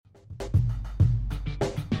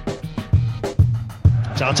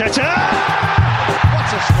Arteta!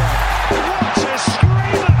 What a strike! What a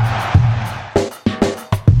screamer!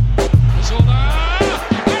 Zola!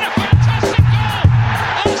 And a fantastic goal!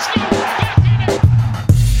 Arsenal back in it!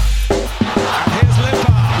 And here's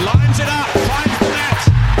Limpar, lines it up, finds the net.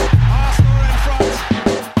 Arsenal in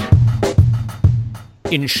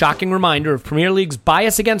front. In shocking reminder of Premier League's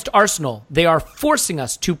bias against Arsenal, they are forcing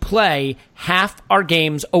us to play half our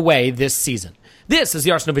games away this season. This is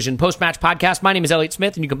the Arsenal Vision post-match podcast. My name is Elliot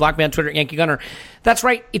Smith, and you can block me on Twitter at Yankee Gunner. That's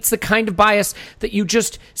right. It's the kind of bias that you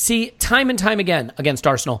just see time and time again against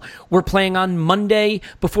Arsenal. We're playing on Monday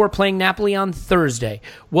before playing Napoli on Thursday.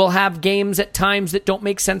 We'll have games at times that don't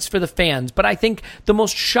make sense for the fans. But I think the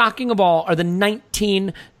most shocking of all are the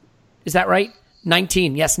 19, is that right?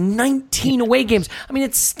 19, yes, 19 away games. I mean,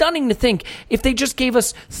 it's stunning to think if they just gave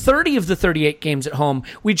us 30 of the 38 games at home,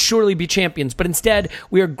 we'd surely be champions. But instead,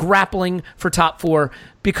 we are grappling for top four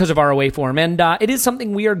because of our away form. And it is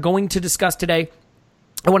something we are going to discuss today.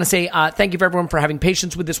 I want to say thank you for everyone for having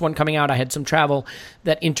patience with this one coming out. I had some travel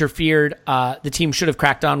that interfered. The team should have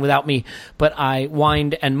cracked on without me, but I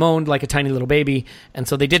whined and moaned like a tiny little baby, and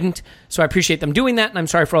so they didn't. So I appreciate them doing that, and I'm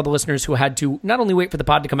sorry for all the listeners who had to not only wait for the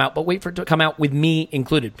pod to come out, but wait for it to come out with me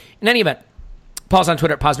included. In any event, Paul's on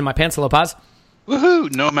Twitter at Paz in my pants. Hello, Paz.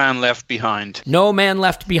 Woohoo! No man left behind. No man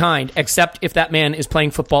left behind, except if that man is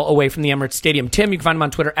playing football away from the Emirates Stadium. Tim, you can find him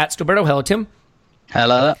on Twitter at Stoberto. Hello, Tim.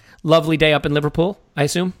 Hello. Lovely day up in Liverpool, I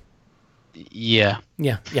assume? Yeah.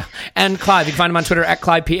 Yeah. And Clive, you can find him on Twitter at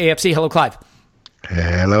ClivePAFC. Hello, Clive.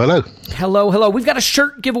 Hello. We've got a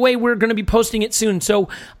shirt giveaway. We're going to be posting it soon. So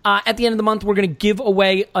at the end of the month, we're going to give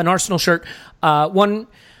away an Arsenal shirt. One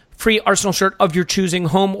free Arsenal shirt of your choosing,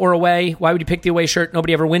 home or away. Why would you pick the away shirt?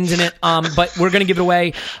 Nobody ever wins in it. But we're going to give it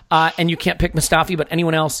away. And you can't pick Mustafi, but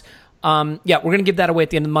anyone else. We're going to give that away at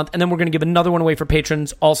the end of the month, and then we're going to give another one away for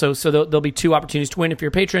patrons also, so there'll be two opportunities to win if you're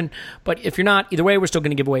a patron, but if you're not, either way, we're still going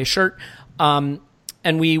to give away a shirt, and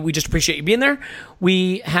we just appreciate you being there.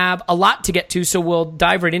 We have a lot to get to, so we'll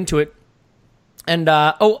dive right into it, and,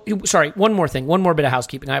 one more thing, one more bit of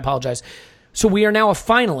housekeeping, I apologize. So we are now a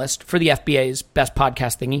finalist for the FBA's Best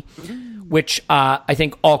Podcast Thingy, which I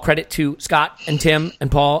think all credit to Scott and Tim and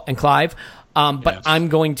Paul and Clive, but yes. I'm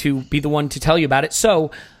going to be the one to tell you about it, so...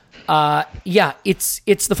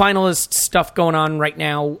 it's the finalist stuff going on right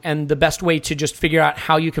now, and the best way to just figure out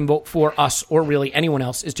how you can vote for us or really anyone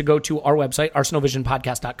else is to go to our website,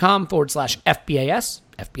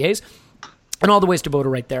 arsenalvisionpodcast.com/FBAs, and all the ways to vote are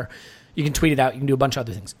right there. You can tweet it out. You can do a bunch of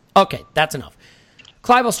other things. Okay, that's enough.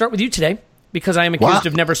 Clive, I'll start with you today because I am accused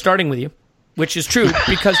of never starting with you, which is true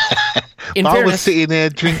because... I was sitting there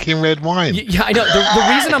drinking red wine. Yeah, I know.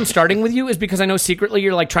 The reason I'm starting with you is because I know secretly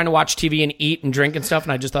you're like trying to watch TV and eat and drink and stuff,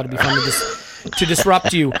 and I just thought it'd be fun to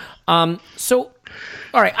disrupt you. All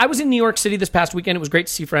right, I was in New York City this past weekend. It was great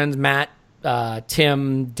to see friends, Matt,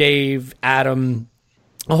 Tim, Dave, Adam,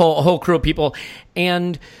 a whole crew of people.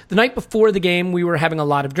 And the night before the game, we were having a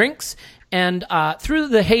lot of drinks. And through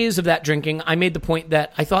the haze of that drinking, I made the point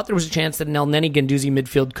that I thought there was a chance that an El Neni Guendouzi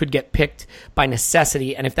midfield could get picked by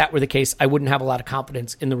necessity, and if that were the case, I wouldn't have a lot of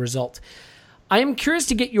confidence in the result. I am curious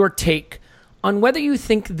to get your take on whether you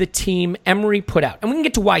think the team Emery put out, and we can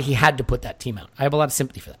get to why he had to put that team out. I have a lot of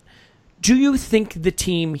sympathy for that. Do you think the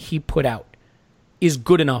team he put out is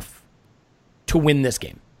good enough to win this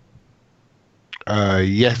game?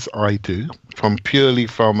 Yes, I do. Purely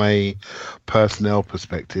from a personnel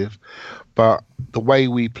perspective, but the way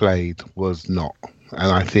we played was not.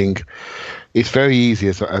 And I think it's very easy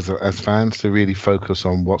as fans to really focus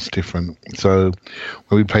on what's different. So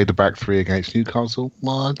when we played the back three against Newcastle,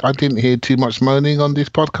 well, I didn't hear too much moaning on this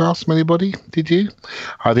podcast from anybody. Did you?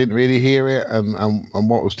 I didn't really hear it. And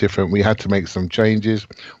what was different, we had to make some changes.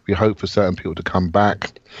 We hoped for certain people to come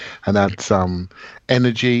back and add some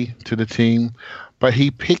energy to the team. But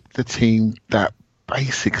he picked the team that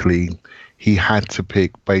basically he had to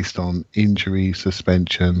pick based on injury,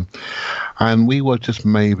 suspension. And we were just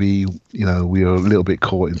maybe, we were a little bit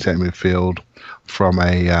caught in centre midfield from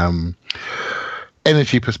a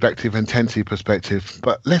energy perspective, intensity perspective.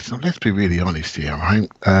 But let's be really honest here, right?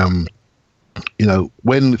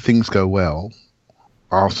 When things go well,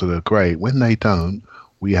 Arsenal are great. When they don't,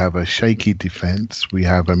 we have a shaky defence. We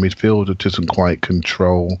have a midfield that doesn't quite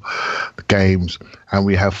control the games. And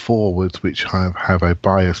we have forwards which have a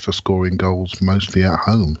bias for scoring goals mostly at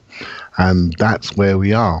home. And that's where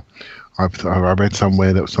we are. I read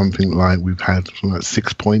somewhere that was something like we've had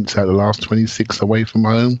 6 points out of the last 26 away from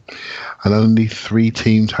home. And only 3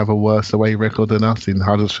 teams have a worse away record than us in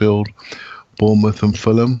Huddersfield, Bournemouth and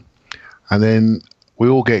Fulham. And then we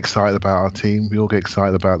all get excited about our team. We all get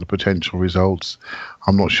excited about the potential results.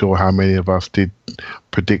 I'm not sure how many of us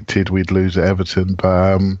predicted we'd lose at Everton,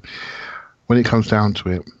 but when it comes down to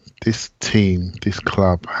it, this team, this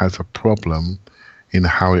club has a problem in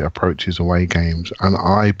how it approaches away games. And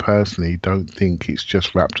I personally don't think it's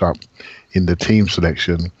just wrapped up in the team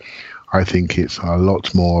selection. I think it's a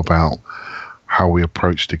lot more about how we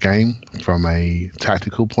approach the game from a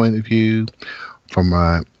tactical point of view, from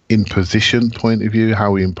a in-position point of view,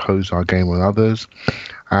 how we impose our game on others.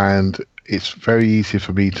 And it's very easy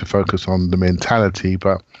for me to focus on the mentality,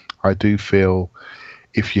 but I do feel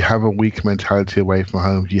if you have a weak mentality away from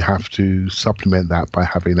home, you have to supplement that by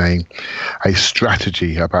having a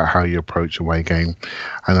strategy about how you approach a away game.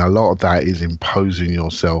 And a lot of that is imposing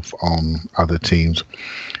yourself on other teams.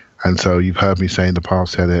 And so you've heard me say in the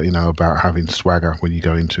past, Heather, about having swagger when you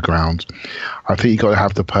go into grounds. I think you've got to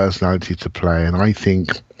have the personality to play. And I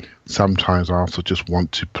think sometimes Arsenal just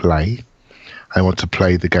want to play. They want to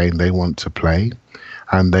play the game they want to play.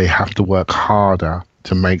 And they have to work harder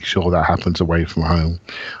to make sure that happens away from home.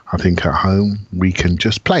 I think at home, we can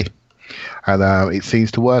just play. And it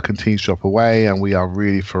seems to work, and teams drop away, and we are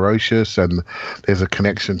really ferocious, and there's a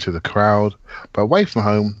connection to the crowd. But away from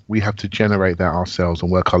home, we have to generate that ourselves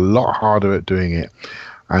and work a lot harder at doing it.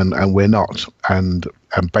 And we're not. And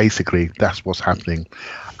basically, that's what's happening.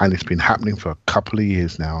 And it's been happening for a couple of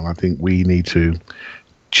years now. And I think we need to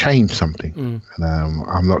change something. And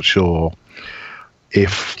I'm not sure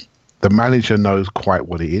if the manager knows quite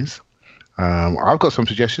what it is. I've got some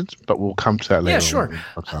suggestions, but we'll come to that later. Yeah, sure.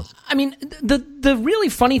 I mean, the really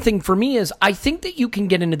funny thing for me is I think that you can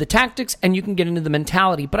get into the tactics and you can get into the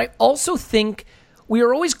mentality, but I also think we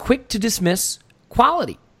are always quick to dismiss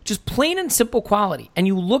quality, just plain and simple quality. And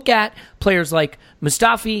you look at players like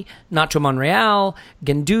Mustafi, Nacho Monreal,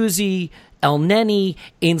 Guendouzi, El Neni,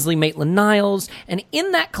 Ainsley Maitland-Niles, and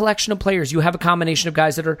in that collection of players, you have a combination of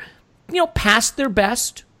guys that are, past their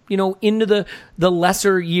best, into the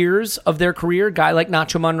lesser years of their career, a guy like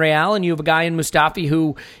Nacho Monreal, and you have a guy in Mustafi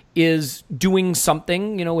who is doing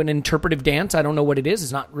something, an interpretive dance. I don't know what it is.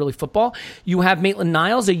 It's not really football. You have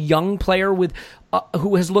Maitland-Niles, a young player with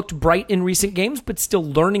who has looked bright in recent games, but still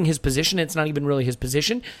learning his position. It's not even really his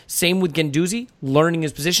position. Same with Guendouzi, learning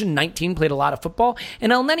his position. 19, played a lot of football.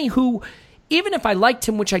 And El Neni, who, even if I liked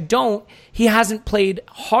him, which I don't, he hasn't played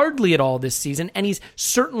hardly at all this season, and he's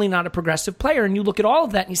certainly not a progressive player. And you look at all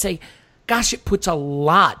of that and you say, gosh, it puts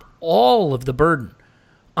all of the burden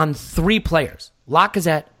on three players,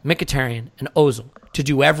 Lacazette, Mkhitaryan, and Ozil, to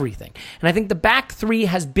do everything. And I think the back three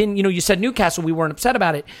has been, you said Newcastle, we weren't upset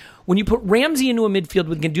about it. When you put Ramsey into a midfield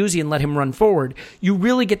with Guendouzi and let him run forward, you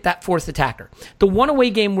really get that fourth attacker. The one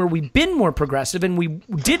away game where we've been more progressive and we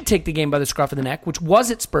did take the game by the scruff of the neck, which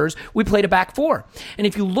was at Spurs, we played a back four. And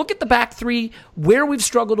if you look at the back three, where we've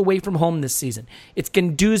struggled away from home this season, it's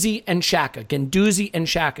Guendouzi and Xhaka, Guendouzi and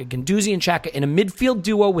Xhaka, Guendouzi and Xhaka in a midfield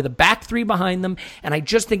duo with a back three behind them. And I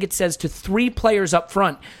just think it says to three players up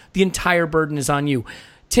front, the entire burden is on you.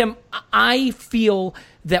 Tim, I feel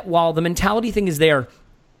that while the mentality thing is there,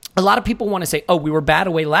 a lot of people want to say, oh, we were bad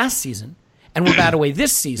away last season and we're bad away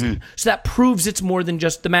this season. So that proves it's more than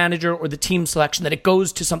just the manager or the team selection, that it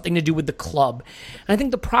goes to something to do with the club. And I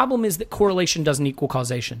think the problem is that correlation doesn't equal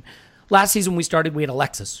causation. Last season we had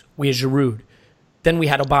Alexis, we had Giroud, then we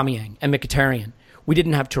had Aubameyang and Mkhitaryan. We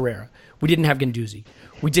didn't have Torreira. We didn't have Guendouzi.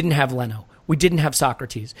 We didn't have Leno. We didn't have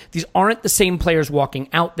Socrates. These aren't the same players walking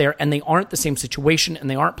out there, and they aren't the same situation, and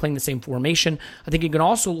they aren't playing the same formation. I think you can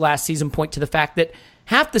also last season point to the fact that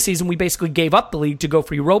half the season we basically gave up the league to go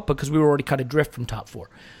for Europa because we were already cut adrift from top four.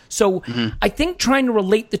 So I think trying to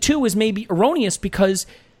relate the two is maybe erroneous because,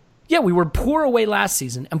 yeah, we were poor away last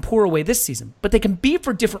season and poor away this season, but they can be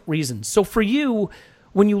for different reasons. So for you,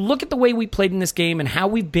 when you look at the way we played in this game and how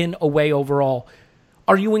we've been away overall,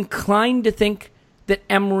 are you inclined to think that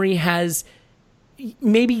Emery has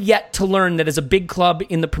maybe yet to learn that as a big club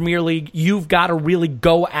in the Premier League, you've got to really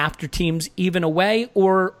go after teams even away,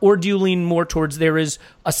 or do you lean more towards there is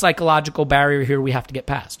a psychological barrier here we have to get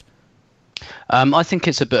past? I think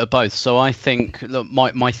it's a bit of both. So I think, look,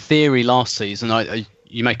 my theory last season,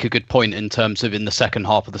 you make a good point in terms of in the second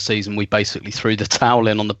half of the season, we basically threw the towel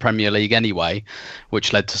in on the Premier League anyway,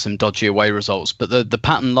 which led to some dodgy away results. But the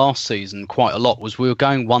pattern last season quite a lot was we were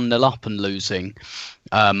going 1-0 up and losing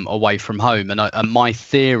away from home. And my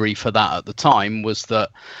theory for that at the time was that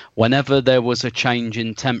whenever there was a change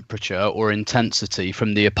in temperature or intensity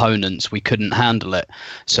from the opponents, we couldn't handle it.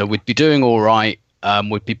 So we'd be doing all right.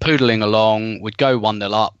 We'd be poodling along. We'd go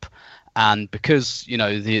 1-0 up. And because,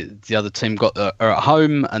 the other team are at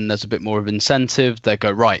home and there's a bit more of incentive, they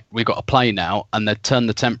go, right, we've got to play now, and they turn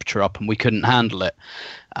the temperature up and we couldn't handle it.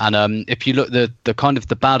 And if you look, the kind of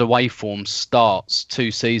the bad away form starts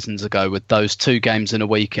 2 seasons ago with those 2 games in a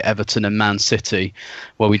week at Everton and Man City,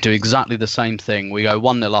 where we do exactly the same thing. We go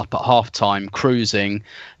 1-0 up at half-time, cruising.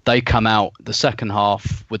 They come out the second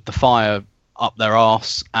half with the fire up their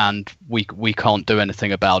arse, and we can't do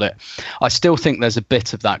anything about it. I still think there's a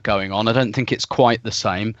bit of that going on. I don't think it's quite the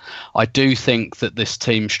same. I do think that this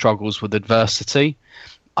team struggles with adversity.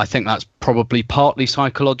 I think that's probably partly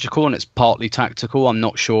psychological and it's partly tactical. I'm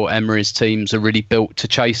not sure Emery's teams are really built to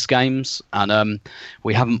chase games, and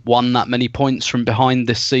we haven't won that many points from behind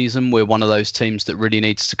this season. We're one of those teams that really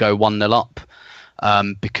needs to go 1-0 up,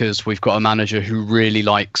 because we've got a manager who really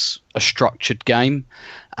likes a structured game,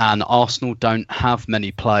 and Arsenal don't have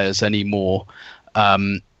many players anymore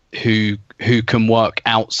who can work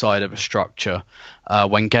outside of a structure.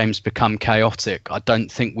 When games become chaotic, I don't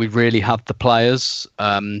think we really have the players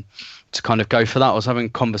to kind of go for that. I was having a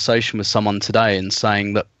conversation with someone today and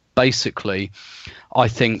saying that basically I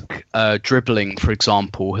think dribbling, for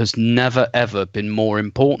example, has never, ever been more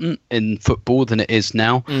important in football than it is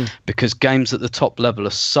now, because games at the top level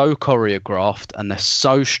are so choreographed and they're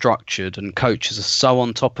so structured and coaches are so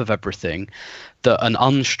on top of everything that an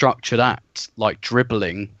unstructured act like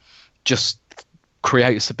dribbling just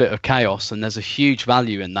creates a bit of chaos, and there's a huge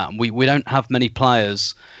value in that. And we don't have many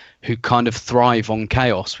players who kind of thrive on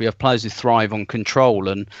chaos. We have players who thrive on control.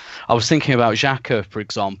 And I was thinking about Xhaka, for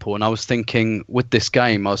example, and I was thinking with this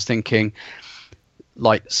game,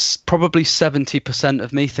 like probably 70%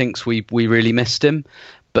 of me thinks we really missed him.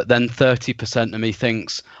 But then 30% of me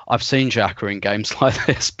thinks I've seen Xhaka in games like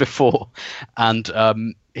this before,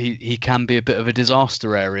 and he can be a bit of a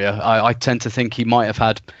disaster area. I tend to think he might have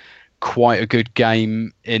had quite a good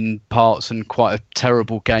game in parts and quite a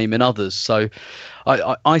terrible game in others. So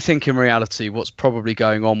I think in reality what's probably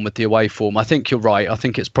going on with the away form, I think you're right, I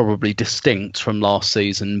think it's probably distinct from last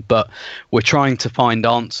season, but we're trying to find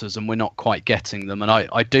answers and we're not quite getting them. And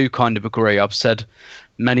I do kind of agree. I've said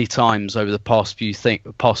many times over the past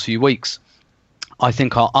few weeks, I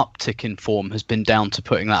think our uptick in form has been down to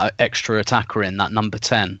putting that extra attacker in, that number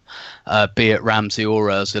 10, be it Ramsey or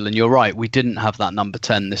Ozil. And you're right, we didn't have that number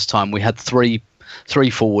 10 this time. We had three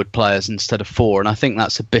forward players instead of 4, and I think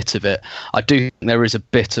that's a bit of it. I do think there is a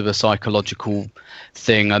bit of a psychological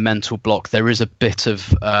thing, a mental block. There is a bit of,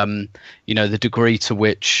 the degree to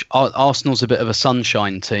which Arsenal's a bit of a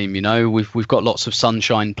sunshine team. We've got lots of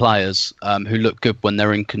sunshine players who look good when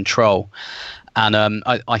they're in control. And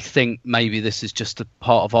I think maybe this is just a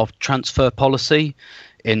part of our transfer policy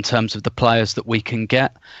in terms of the players that we can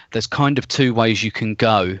get. There's kind of 2 ways you can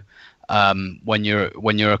go when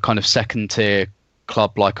you're a kind of second tier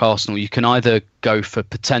club like Arsenal. You can either go for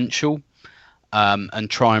potential and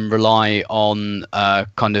try and rely on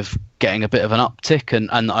kind of getting a bit of an uptick,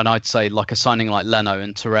 and I'd say like a signing like Leno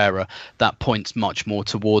and Torreira, that points much more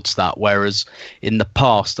towards that, whereas in the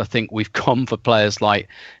past I think we've gone for players like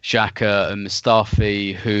Xhaka and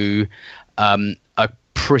Mustafi who are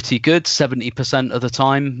pretty good 70% of the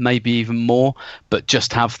time, maybe even more, but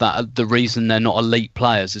just have that. The reason they're not elite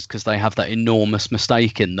players is because they have that enormous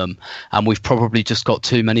mistake in them, and we've probably just got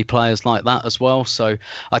too many players like that as well. So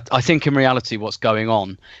I think in reality what's going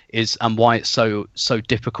on is, and why it's so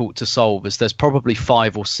difficult to solve, is there's probably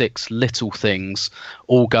 5 or 6 little things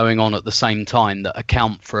all going on at the same time that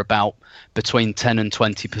account for about between 10 and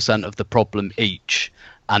 20% of the problem each,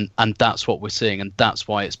 and that's what we're seeing, and that's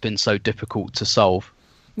why it's been so difficult to solve.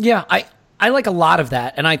 Yeah, I like a lot of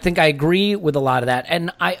that, and I think I agree with a lot of that.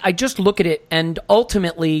 And I just look at it, and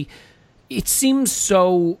ultimately, it seems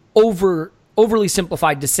so overly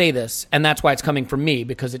simplified to say this, and that's why it's coming from me,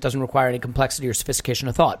 because it doesn't require any complexity or sophistication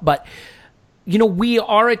of thought. But, we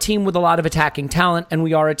are a team with a lot of attacking talent, and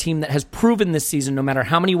we are a team that has proven this season, no matter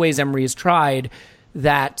how many ways Emery has tried,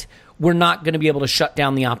 that we're not going to be able to shut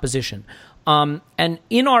down the opposition. And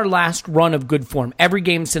in our last run of good form, every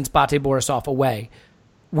game since Bate Borisov away,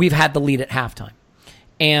 we've had the lead at halftime.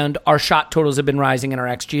 And our shot totals have been rising and our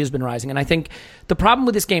XG has been rising. And I think the problem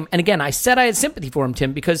with this game, and again, I said I had sympathy for him,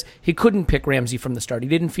 Tim, because he couldn't pick Ramsey from the start. He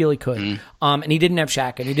didn't feel he could. And he didn't have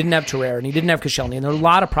Xhaka, and he didn't have Torreira, and he didn't have Koscielny. And there are a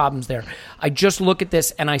lot of problems there. I just look at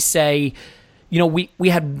this and I say, we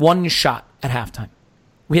had 1 shot at halftime.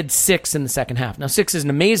 We had 6 in the second half. Now, 6 isn't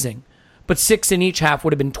amazing, but 6 in each half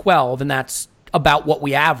would have been 12, and that's about what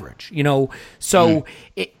we average. So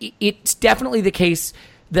it's definitely the case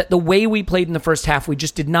that the way we played in the first half, we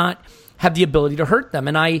just did not have the ability to hurt them.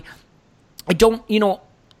 And I don't,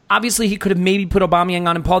 obviously he could have maybe put Aubameyang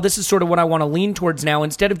on. And Paul, this is sort of what I want to lean towards now,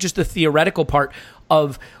 instead of just the theoretical part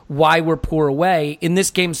of why we're poor away. In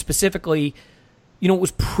this game specifically, it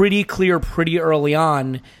was pretty clear pretty early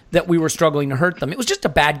on that we were struggling to hurt them. It was just a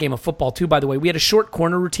bad game of football, too, by the way. We had a short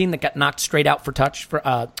corner routine that got knocked straight out for touch for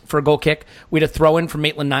a goal kick. We had a throw-in from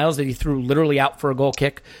Maitland-Niles that he threw literally out for a goal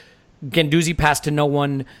kick. Guendouzi passed to no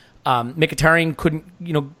one. Mkhitaryan couldn't,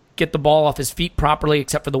 get the ball off his feet properly,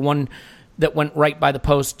 except for the one that went right by the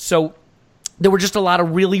post. So there were just a lot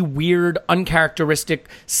of really weird, uncharacteristic,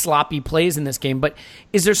 sloppy plays in this game. But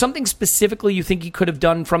is there something specifically you think he could have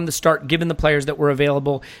done from the start, given the players that were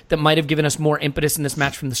available, that might have given us more impetus in this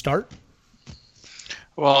match from the start?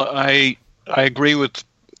 Well, I agree with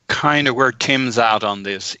kind of where Tim's at on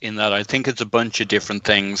this, in that I think it's a bunch of different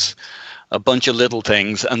things, a bunch of little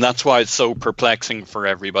things, and that's why it's so perplexing for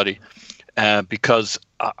everybody. Because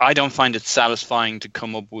I don't find it satisfying to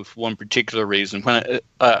come up with one particular reason. When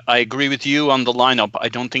I agree with you on the lineup, I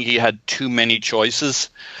don't think he had too many choices.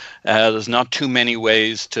 There's not too many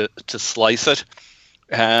ways to slice it.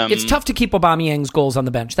 It's tough to keep Aubameyang's goals on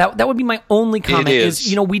the bench. That would be my only comment.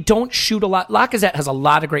 Is we don't shoot a lot. Lacazette has a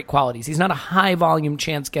lot of great qualities. He's not a high volume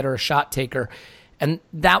chance getter, a shot taker, and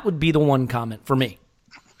that would be the one comment for me.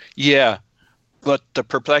 Yeah. But the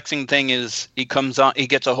perplexing thing is he comes on, he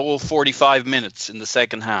gets a whole 45 minutes in the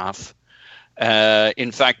second half.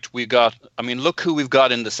 In fact, look who we've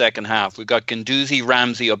got in the second half. We've got Guendouzi,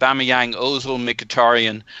 Ramsey, Aubameyang, Ozil,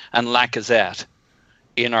 Mkhitaryan, and Lacazette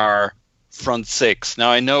in our front six. Now,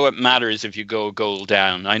 I know it matters if you go a goal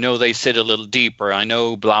down. I know they sit a little deeper. I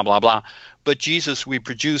know blah, blah, blah. But Jesus, we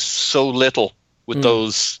produce so little with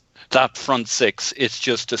that front six. It's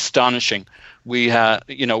just astonishing. We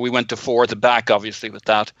went to 4 at the back, obviously, with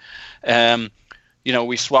that.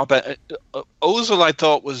 We swap. Ozil, I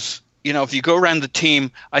thought, was, if you go around the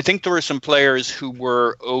team, I think there were some players who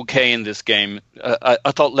were okay in this game.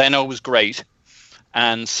 I thought Leno was great.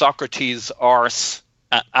 And Socrates' arse,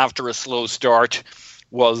 after a slow start,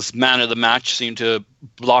 was man of the match, seemed to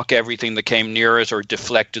block everything that came near it or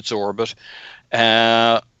deflect its orbit.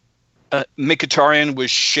 Mkhitaryan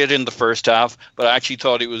was shit in the first half, but I actually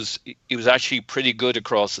thought he was actually pretty good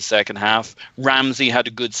across the second half. Ramsey had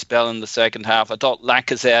a good spell in the second half. I thought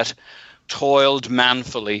Lacazette toiled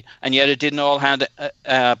manfully, and yet it didn't all pile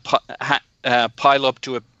up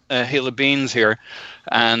to a hill of beans here.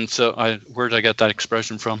 And so, where did I get that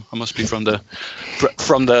expression from? I must be from the.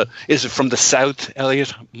 Is it from the south,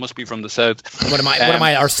 Elliot? It must be from the south. What am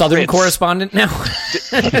I? Our southern grits. Correspondent now.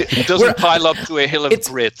 It doesn't pile up to a hill of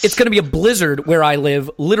grits. It's going to be a blizzard where I live.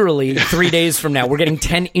 Literally 3 days from now, we're getting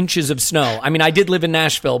 10 inches of snow. I mean, I did live in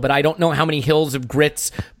Nashville, but I don't know how many hills of grits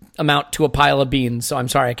amount to a pile of beans. So I'm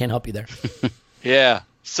sorry, I can't help you there. Yeah.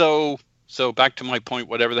 So back to my point,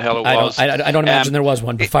 whatever the hell it was. I don't imagine there was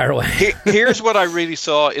one, but fire away. Here's what I really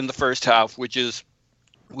saw in the first half, which is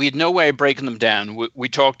we had no way of breaking them down. We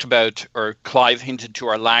talked about, or Clive hinted to,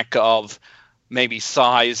 our lack of maybe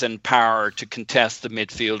size and power to contest the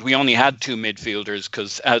midfield. We only had 2 midfielders,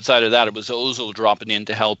 because outside of that, it was Ozil dropping in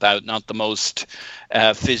to help out, not the most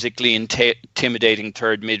physically intimidating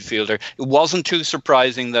third midfielder. It wasn't too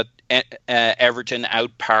surprising that Everton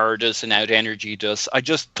outpowered us and out-energied us. I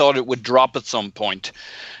just thought it would drop at some point,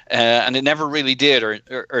 and it never really did, or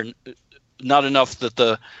not enough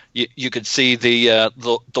that you could see the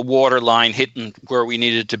water line hitting where we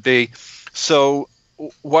needed to be. So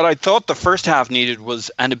what I thought the first half needed was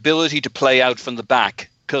an ability to play out from the back,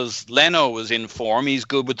 because Leno was in form. He's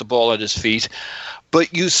good with the ball at his feet.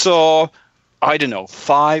 But you saw,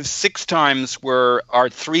 5-6 times where our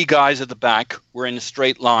 3 guys at the back were in a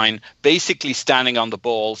straight line, basically standing on the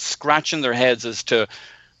ball, scratching their heads as to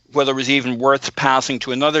whether it was even worth passing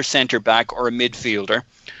to another centre-back or a midfielder.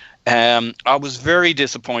 I was very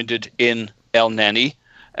disappointed in El Neni.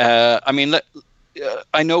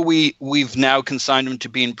 I know we've now consigned him to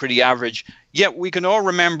being pretty average, yet we can all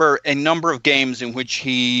remember a number of games in which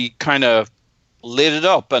he kind of lit it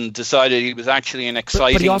up and decided he was actually an exciting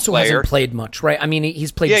player. But he also hasn't played much, right? I mean,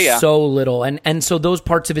 he's played so little, and so those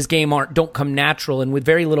parts of his game don't come natural, and with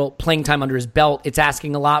very little playing time under his belt, it's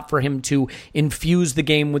asking a lot for him to infuse the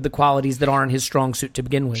game with the qualities that aren't his strong suit to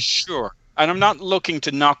begin with. Sure. And I'm not looking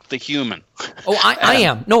to knock the human. Oh, I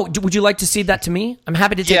am. No, would you like to cede that to me? I'm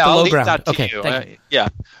happy to take the low ground. That to okay, you. Thank you. Yeah,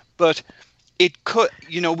 but it could,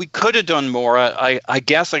 we could have done more. I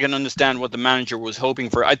guess I can understand what the manager was hoping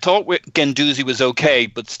for. I thought Guendouzi was okay,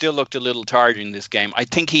 but still looked a little tired in this game. I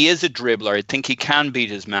think he is a dribbler. I think he can beat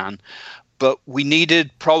his man. But we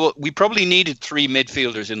probably needed 3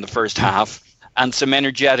 midfielders in the first half and some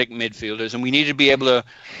energetic midfielders, and we needed to be able to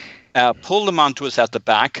pull them onto us at the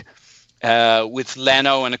back. with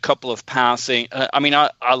Leno and a couple of passing.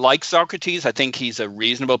 I like Socrates. I think he's a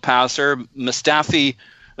reasonable passer. Mustafi,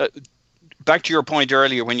 back to your point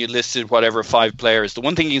earlier when you listed whatever 5 players, the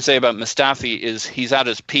one thing you can say about Mustafi is he's at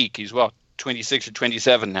his peak. He's 26 or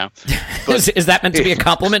 27 now. But is that meant to be a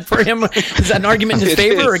compliment for him? Is that an argument in his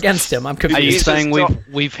favor or against him? I'm confused. Are you saying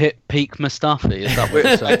we've hit peak Mustafi? Is that what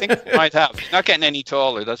you're saying? I think we might have. He's not getting any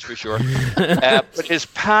taller, that's for sure. But his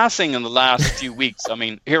passing in the last few weeks,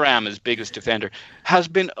 Hiram, his biggest defender, has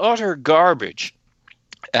been utter garbage.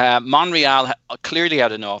 Monreal clearly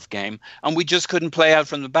had an off game, and we just couldn't play out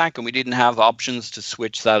from the back, and we didn't have options to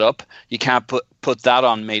switch that up. You can't put that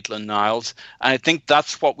on Maitland-Niles, and I think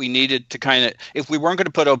that's what we needed to kind of, if we weren't going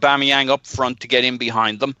to put Aubameyang up front to get in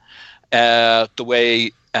behind them, the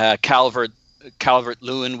way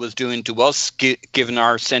Calvert-Lewin was doing to us, given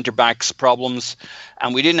our centre-backs problems,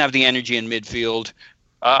 and we didn't have the energy in midfield.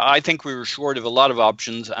 I think we were short of a lot of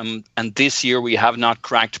options, and this year we have not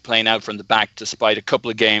cracked playing out from the back, despite a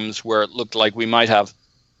couple of games where it looked like we might have.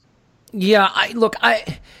 Yeah,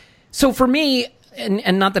 so for me,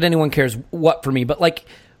 and not that anyone cares what for me, but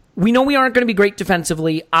we know we aren't going to be great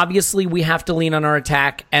defensively. Obviously, we have to lean on our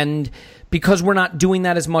attack, and because we're not doing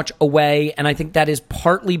that as much away, and I think that is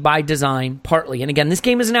partly by design, partly. And again, this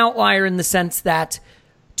game is an outlier in the sense that,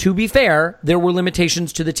 to be fair, there were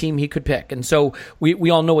limitations to the team he could pick. And so we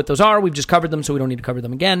all know what those are. We've just covered them, so we don't need to cover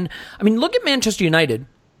them again. Look at Manchester United,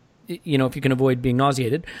 if you can avoid being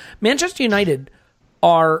nauseated. Manchester United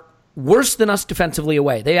are worse than us defensively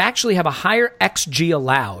away. They actually have a higher XG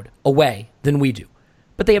allowed away than we do.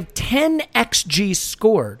 But they have 10 XG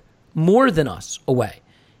scored more than us away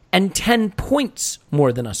and 10 points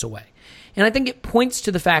more than us away. And I think it points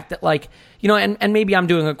to the fact that, and maybe I'm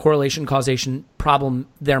doing a correlation causation problem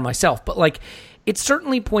there myself, but it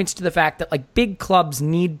certainly points to the fact that big clubs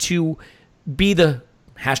need to be the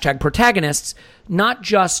 #protagonists, not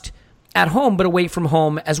just at home, but away from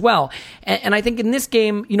home as well. And I think in this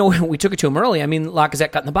game, we took it to him early.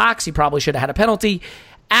 Lacazette got in the box. He probably should have had a penalty.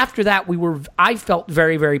 After that, I felt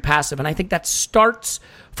very, very passive. And I think that starts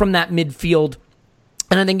from that midfield.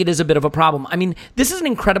 And I think it is a bit of a problem. This is an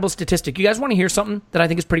incredible statistic. You guys want to hear something that I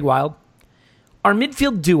think is pretty wild? Our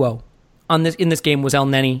midfield duo in this game was El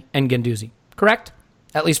Neni and Guendouzi, correct?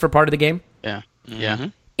 At least for part of the game? Yeah. Yeah.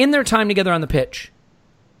 In their time together on the pitch,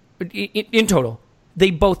 in total,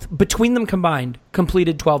 they both, between them combined,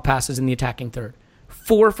 completed 12 passes in the attacking third.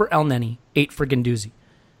 4 for El Neni, 8 for Guendouzi.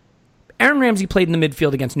 Aaron Ramsey played in the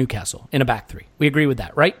midfield against Newcastle in a back three. We agree with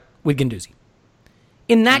that, right? With Guendouzi.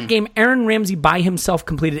 In that game, Aaron Ramsey by himself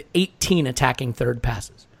completed 18 attacking third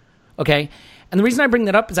passes. Okay? And the reason I bring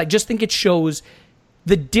that up is I just think it shows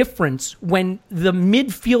the difference when the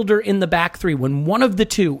midfielder in the back three, when one of the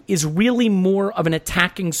two is really more of an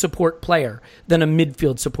attacking support player than a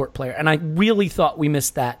midfield support player. And I really thought we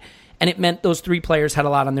missed that. And it meant those 3 players had a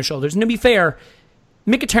lot on their shoulders. And to be fair,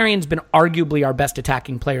 Mkhitaryan's been arguably our best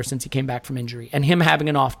attacking player since he came back from injury. And him having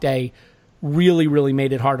an off day really, really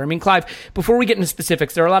made it harder. Clive, before we get into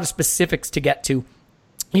specifics, there are a lot of specifics to get to.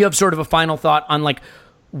 You have sort of a final thought on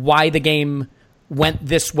why the game went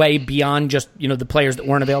this way beyond just, the players that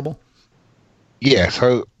weren't available? Yeah,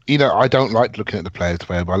 so, I don't like looking at the players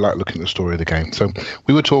available. I like looking at the story of the game. So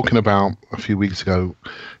we were talking about a few weeks ago,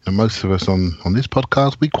 and most of us on this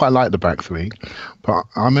podcast, we quite like the back three. But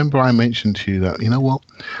I remember I mentioned to you that,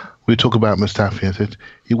 we talk about Mustafi. I said,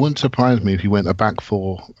 it wouldn't surprise me if he went a back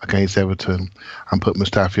 4 against Everton and put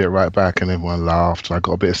Mustafi at right back, and everyone laughed. I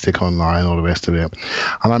got a bit of stick online, all the rest of it.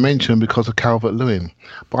 And I mentioned because of Calvert-Lewin.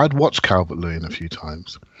 But I'd watched Calvert-Lewin a few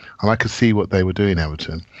times, and I could see what they were doing,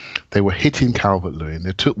 Everton. They were hitting Calvert-Lewin.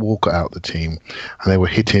 They took Walker out of the team, and they were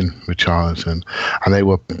hitting Richarlison, and they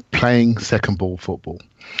were playing second ball football.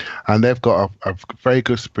 And they've got a very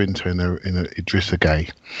good sprinter in Idrissa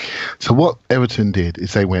Gueye. So what Everton did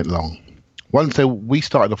is they went long. We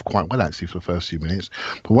started off quite well actually for the first few minutes,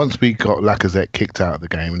 but once we got Lacazette kicked out of the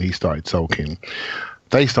game and he started sulking,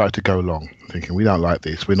 they started to go long, thinking we don't like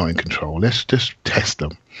this, we're not in control, let's just test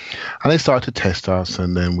them. And they started to test us,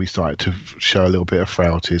 and then we started to show a little bit of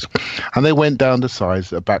frailties, and they went down the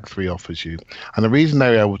sides that a back three offers you. And the reason they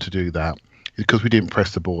were able to do that is because we didn't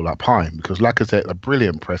press the ball up high, because Lacazette, a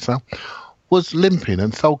brilliant presser, was limping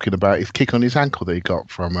and sulking about his kick on his ankle that he got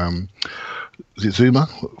from Zuma,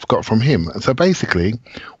 got from him. And so basically,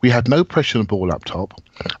 we had no pressure on the ball up top,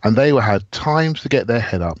 and they had times to get their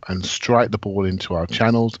head up and strike the ball into our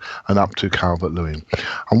channels and up to Calvert-Lewin.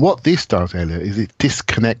 And what this does, Elliot, is it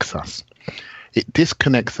disconnects us. It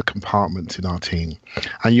disconnects the compartments in our team.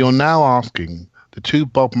 And you're now asking the 2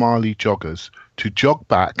 Bob Marley joggers to jog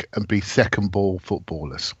back and be second ball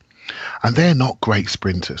footballers. and they're not great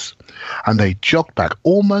sprinters. And they jogged back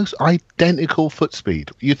almost identical foot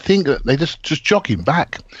speed. You'd think that they're just jogging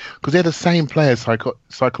back because they're the same players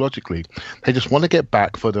psychologically. They just want to get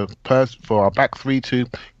back for our back three to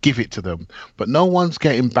give it to them. But no one's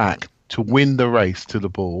getting back to win the race to the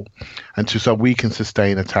ball and so we can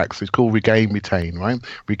sustain attacks. It's called regain, retain, right?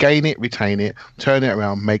 Regain it, retain it, turn it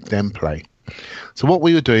around, make them play. So what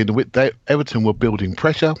we were doing, Everton were building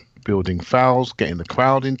pressure, building fouls, getting the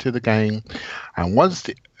crowd into the game.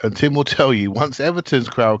 And Tim will tell you, once Everton's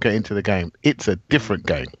crowd get into the game, it's a different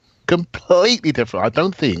game. Completely different. I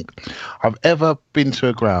don't think I've ever been to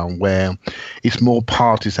a ground where it's more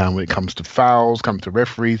partisan when it comes to fouls, comes to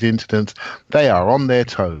referees' incidents. They are on their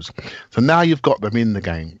toes. So now you've got them in the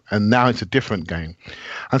game, and now it's a different game.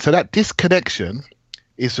 And so that disconnection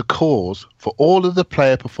is the cause for all of the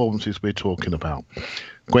player performances we're talking about.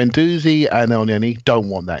 Guendouzi and Elneny don't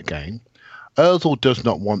want that game. Ozil does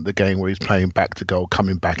not want the game where he's playing back to goal,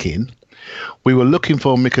 coming back in. We were looking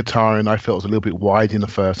for Mkhitaryan. I felt it was a little bit wide in the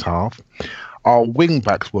first half. Our wing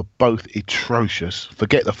backs were both atrocious.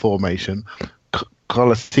 Forget the formation.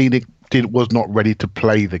 Kolasinac was not ready to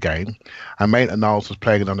play the game. And Maitland-Niles was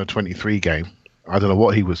playing an under-23 game. I don't know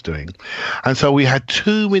what he was doing. And so we had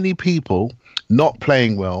too many people not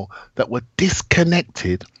playing well that were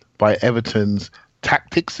disconnected by Everton's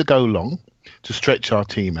tactics to go long, to stretch our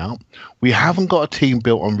team out. We haven't got a team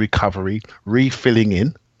built on recovery, refilling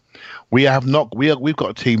in. We've got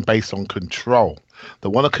a team based on control. They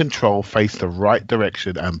want to control, face the right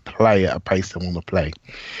direction, and play at a pace they want to play.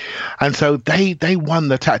 And so they won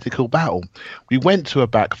the tactical battle. We went to a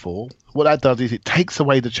back four. What that does is it takes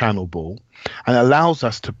away the channel ball and allows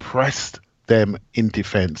us to press them in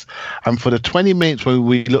defence. And for the 20 minutes when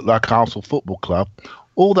we looked like Arsenal Football Club,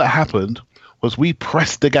 all that happened was we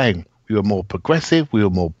pressed the game. We were more progressive, we were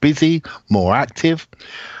more busy, more active,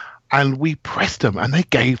 and we pressed them, and they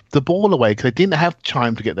gave the ball away because they didn't have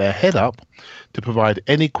time to get their head up to provide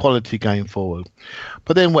any quality game forward.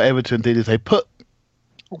 But then what Everton did is they put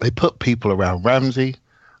people around Ramsey,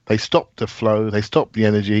 they stopped the flow, they stopped the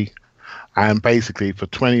energy, and basically for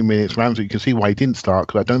 20 minutes, Ramsey, you can see why he didn't start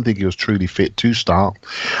because I don't think he was truly fit to start.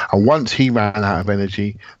 And once he ran out of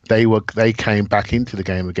energy, they came back into the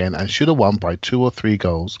game again and should have won by 2 or 3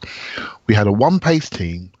 goals. We had a one-pace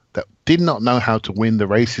team that did not know how to win the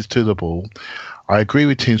races to the ball. I agree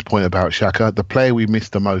with Tim's point about Xhaka. The player we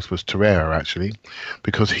missed the most was Torreira, actually,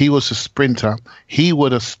 because he was a sprinter. He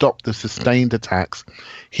would have stopped the sustained attacks.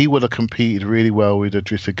 He would have competed really well with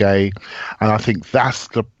Idrissa Gueye. And I think that's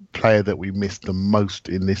the player that we missed the most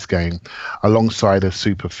in this game, alongside a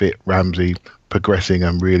super fit Ramsey progressing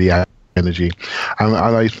and really adding energy. And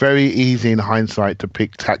I know it's very easy in hindsight to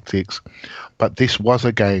pick tactics, but this was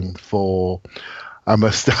a game for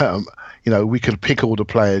we could pick all the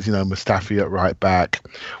players, Mustafi at right back,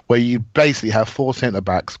 where you basically have 4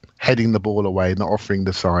 centre-backs heading the ball away, not offering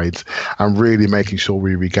the sides, and really making sure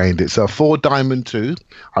we regained it. So 4 diamond 2,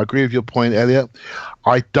 I agree with your point, Elliot.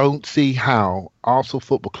 I don't see how Arsenal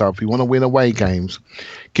Football Club, if we want to win away games,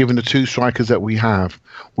 given the 2 strikers that we have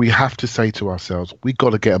to say to ourselves, we've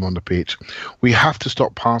got to get them on the pitch. We have to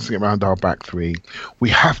stop passing around our back 3. We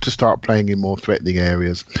have to start playing in more threatening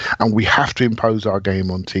areas. And we have to impose our game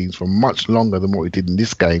on teams for much longer than what we did in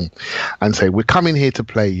this game and say, we're coming here to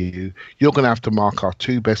play you. You're going to have to mark our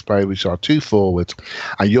 2 best players, which are 2 forwards,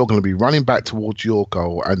 and you're going to be running back towards your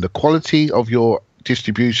goal. And the quality of your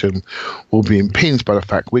distribution will be impinged by the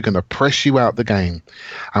fact we're going to press you out the game,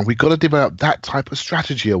 and we've got to develop that type of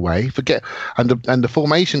strategy away. And the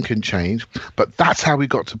formation can change, but that's how we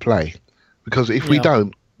got to play. Because if we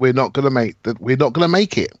don't, we're not going to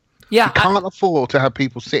make it. Yeah, we can't afford to have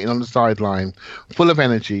people sitting on the sideline, full of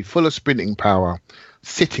energy, full of sprinting power,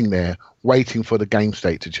 sitting there waiting for the game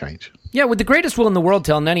state to change. Yeah, with the greatest will in the world,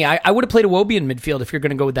 Elneny, I would have played Iwobi in midfield if you're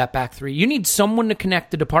going to go with that back 3. You need someone to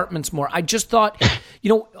connect the departments more. I just thought,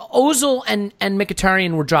 Ozil and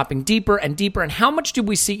Mkhitaryan were dropping deeper and deeper. And how much did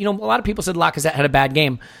we see? A lot of people said Lacazette had a bad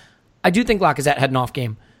game. I do think Lacazette had an off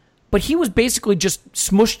game. But he was basically just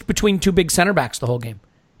smushed between 2 big center backs the whole game.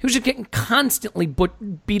 He was just getting constantly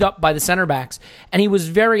beat up by the center backs, and he was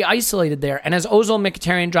very isolated there. And as Ozil and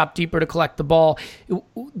Mkhitaryan dropped deeper to collect the ball,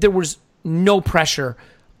 there was no pressure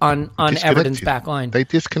on Everton's back line. They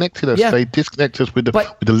disconnected us. Yeah. They disconnected us with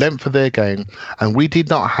the length of their game, and we did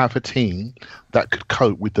not have a team that could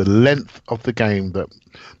cope with the length of the game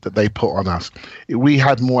that they put on us. We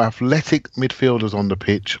had more athletic midfielders on the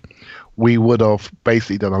pitch. We would have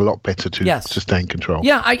basically done a lot better to sustain control.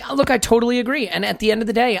 Yeah, I totally agree. And at the end of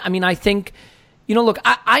the day, I think look,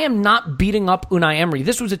 I am not beating up Unai Emery.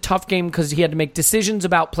 This was a tough game because he had to make decisions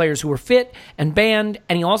about players who were fit and banned,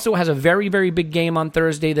 and he also has a very, very big game on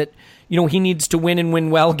Thursday that, he needs to win and win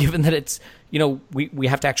well, given that it's, we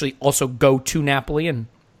have to actually also go to Napoli, and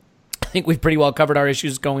I think we've pretty well covered our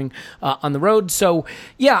issues going on the road. So,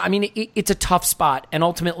 yeah, I mean, it's a tough spot, and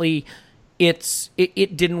ultimately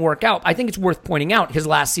it didn't work out. I think it's worth pointing out his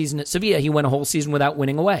last season at Sevilla, he went a whole season without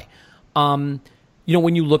winning away. When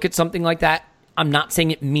you look at something like that, I'm not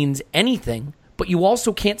saying it means anything, but you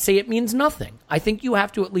also can't say it means nothing. I think you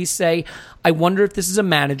have to at least say, I wonder if this is a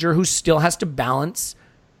manager who still has to balance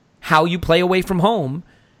how you play away from home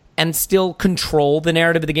and still control the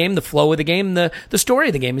narrative of the game, the flow of the game, the story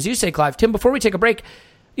of the game, as you say, Clive. Tim, before we take a break,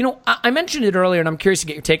 I mentioned it earlier, and I'm curious to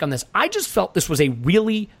get your take on this. I just felt this was a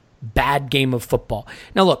really bad game of football.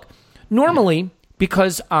 Now, look, normally,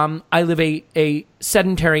 because I live a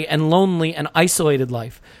sedentary and lonely and isolated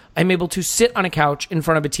life, I'm able to sit on a couch in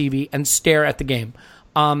front of a TV and stare at the game.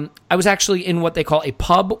 I was actually in what they call a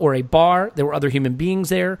pub or a bar. There were other human beings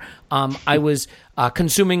there. I was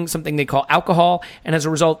consuming something they call alcohol, and as a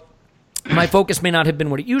result, my focus may not have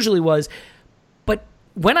been what it usually was. But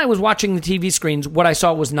when I was watching the TV screens, what I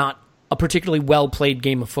saw was not a particularly well-played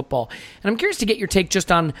game of football. And I'm curious to get your take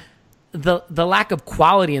just on the lack of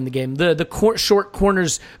quality in the game, the short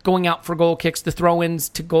corners going out for goal kicks, the throw-ins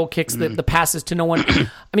to goal kicks, the passes to no one.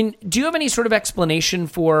 I mean, do you have any sort of explanation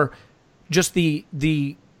for just the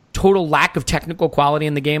total lack of technical quality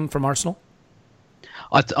in the game from Arsenal?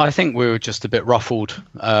 I think we were just a bit ruffled,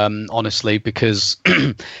 honestly, because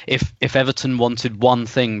if Everton wanted one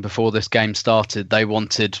thing before this game started, they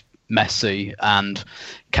wanted messy and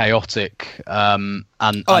chaotic. And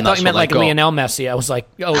I thought you meant like Lionel Messi. I was like,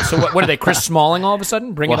 so what are they, Chris Smalling all of a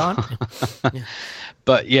sudden? Bring it on. Yeah.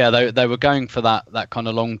 But yeah, they were going for that kind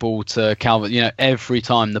of long ball to Calvert. Every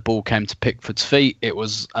time the ball came to Pickford's feet, it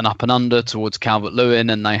was an up and under towards Calvert-Lewin,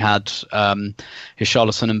 and they had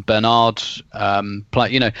Richarlison and Bernard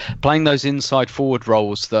playing those inside forward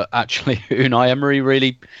roles that actually Unai Emery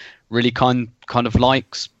really kind of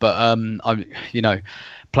likes. But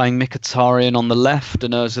playing Mkhitaryan on the left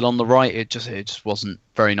and Ozil on the right, it just wasn't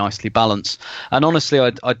very nicely balanced. And honestly,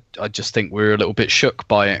 I just think we were a little bit shook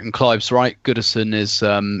by it. And Clive's right. Goodison is,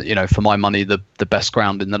 for my money, the best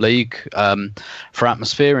ground in the league for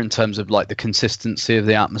atmosphere in terms of like the consistency of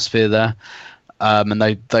the atmosphere there. And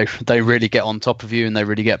they really get on top of you and they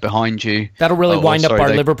really get behind you. That'll really wind up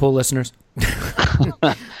our Liverpool listeners.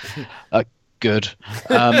 Good.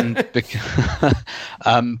 But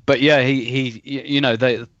yeah,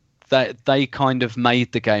 they kind of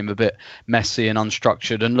made the game a bit messy and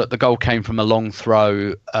unstructured. And look, the goal came from a long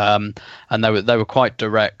throw, and they were quite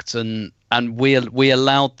direct, and we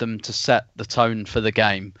allowed them to set the tone for the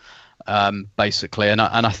game, basically. And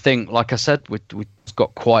I think, like I said, we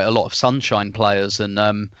got quite a lot of sunshine players, and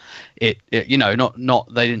they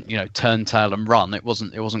didn't turn tail and run. It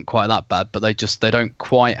wasn't quite that bad, but they don't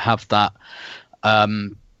quite have that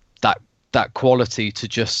that quality to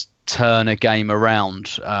just turn a game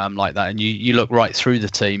around like that. And you look right through the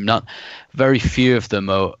team. Not very few of them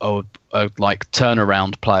are like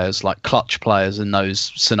turnaround players, like clutch players in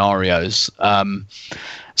those scenarios.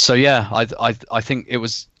 So yeah, I think it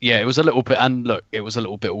was a little bit, and look, it was a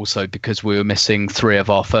little bit also because we were missing three of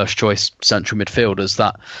our first choice central midfielders.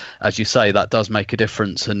 That, as you say, that does make a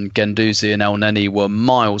difference. And Guendouzi and El Neni were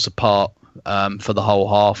miles apart for the whole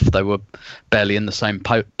half. They were barely in the same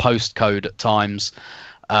postcode at times.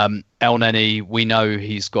 El Neni, we know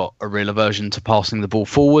he's got a real aversion to passing the ball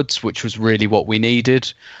forwards, which was really what we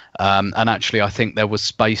needed. And actually, I think there was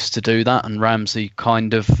space to do that. And Ramsey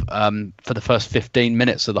kind of, for the first 15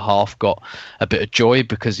 minutes of the half, got a bit of joy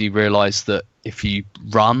because he realised that if you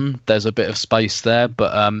run, there's a bit of space there.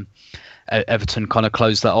 But Everton kind of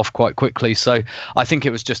closed that off quite quickly. So I think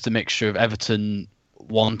it was just a mixture of Everton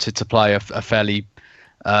wanted to play a fairly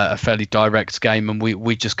direct game, and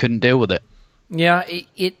we just couldn't deal with it. Yeah,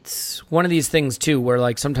 it's one of these things too where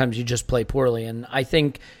like sometimes you just play poorly, and I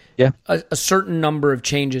think a certain number of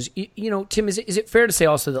changes. Tim, is it fair to say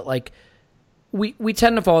also that like we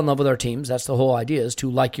tend to fall in love with our teams? That's the whole idea, is to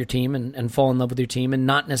like your team and fall in love with your team and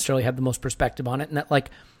not necessarily have the most perspective on it, and that like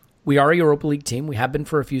we are a Europa League team. We have been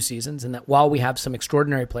for a few seasons, and that while we have some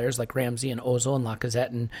extraordinary players like Ramsey and Ozil and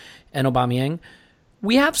Lacazette and Aubameyang,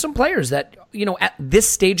 we have some players that, at this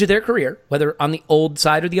stage of their career, whether on the old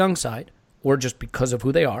side or the young side, or just because of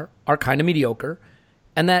who they are kind of mediocre,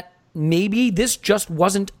 and that maybe this just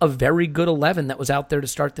wasn't a very good 11 that was out there to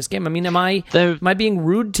start this game. I mean, am I being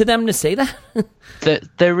rude to them to say that?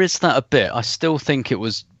 there is that a bit. I still think it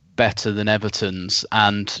was better than Everton's,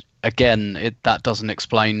 and again, that doesn't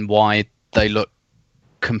explain why they look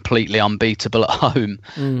completely unbeatable at home.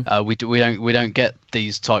 We don't get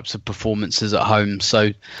these types of performances at home.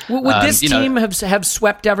 So would this team have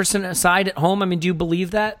swept Everton aside at home? I mean, do you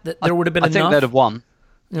believe that there would have been enough? I think they'd have won.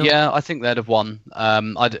 Yeah, I think they'd have won. I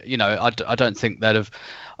don't think they'd have.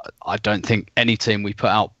 I don't think any team we put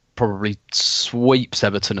out probably sweeps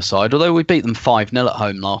Everton aside. Although we beat them 5-0 at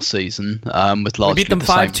home last season, with largely we beat them the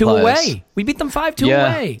same 5-2 players. away. We beat them 5-2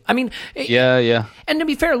 away. I mean, yeah. And to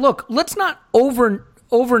be fair, look, let's not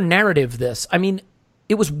over narrative this. I mean,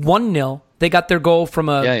 it was 1-0. They got their goal from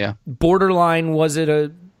a borderline. Was it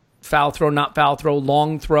a foul throw, not foul throw,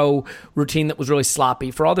 long throw routine that was really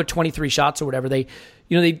sloppy. For all their 23 shots or whatever, they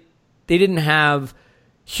didn't have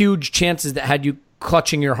huge chances that had you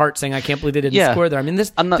clutching your heart saying, I can't believe they didn't score there. I mean, there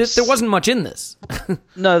wasn't much in this.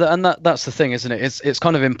 No, that's the thing, isn't it? It's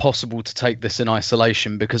kind of impossible to take this in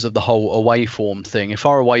isolation because of the whole away form thing. If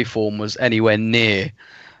our away form was anywhere near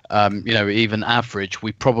even average,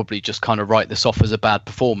 we probably just kind of write this off as a bad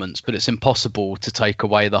performance, but it's impossible to take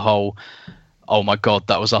away the whole, oh my God,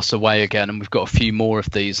 that was us away again, and we've got a few more of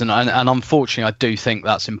these. And unfortunately, I do think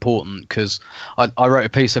that's important because I wrote a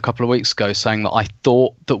piece a couple of weeks ago saying that I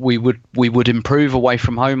thought that we would improve away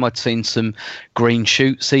from home. I'd seen some green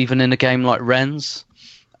shoots even in a game like Rennes.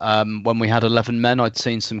 When we had 11 men, I'd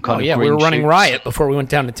seen some kind of green we were running shoots. riot before we went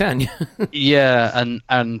down to 10. Yeah,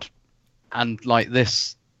 and like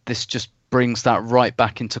this just brings that right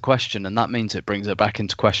back into question, and that means it brings it back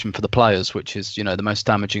into question for the players, which is, the most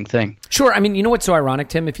damaging thing. Sure. I mean, you know what's so ironic,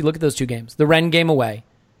 Tim? If you look at those two games, the Rennes game away,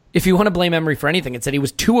 if you want to blame Emery for anything, it's that he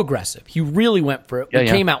was too aggressive. He really went for it. He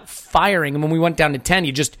came out firing, and when we went down to 10,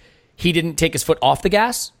 he didn't take his foot off the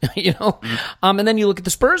gas, And then you look at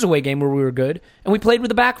the Spurs away game where we were good, and we played with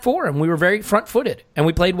the back four, and we were very front-footed, and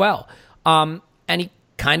we played well. And he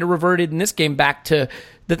kind of reverted in this game back to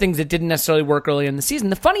the things that didn't necessarily work early in the season.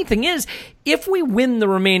 The funny thing is, if we win the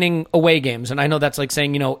remaining away games, and I know that's like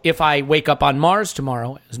saying, if I wake up on Mars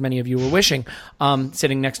tomorrow, as many of you were wishing,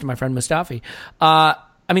 sitting next to my friend Mustafi,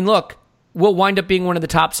 look, we'll wind up being one of the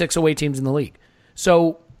top 6 away teams in the league.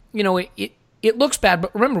 So, it looks bad,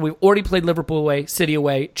 but remember, we've already played Liverpool away, City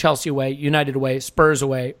away, Chelsea away, United away, Spurs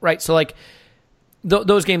away, right? So,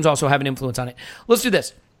 those games also have an influence on it. Let's do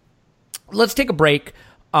this. Let's take a break.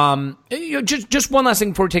 Just one last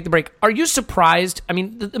thing before we take the break. Are you surprised? I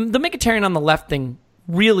mean, the Mkhitaryan on the left thing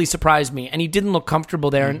really surprised me, and he didn't look comfortable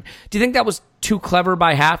there. And do you think that was too clever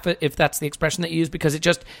by half, if that's the expression that you used? Because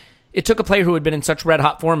it took a player who had been in such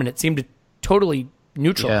red-hot form, and it seemed to totally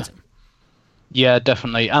neutralize him. Yeah,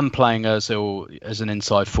 definitely. And playing Ozil as an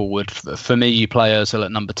inside forward. For me, you play Ozil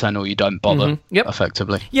at number 10 or you don't bother,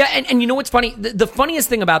 effectively. Yeah, and you know what's funny? The funniest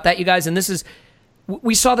thing about that, you guys, and this is...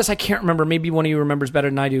 We saw this, I can't remember, maybe one of you remembers better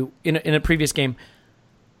than I do, in a previous game.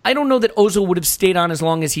 I don't know that Ozil would have stayed on as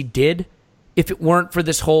long as he did if it weren't for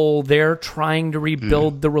this whole they're trying to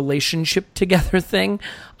rebuild the relationship together thing.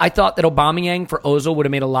 I thought that Aubameyang for Ozil would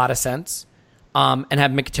have made a lot of sense, and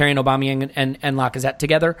have Mkhitaryan, Aubameyang, and Lacazette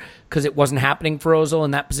together, because it wasn't happening for Ozil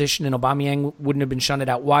in that position, and Aubameyang wouldn't have been shunted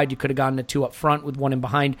out wide. You could have gotten to 2 up front with 1 in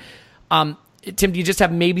behind. Tim, do you just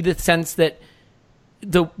have maybe the sense that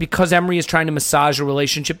because Emery is trying to massage a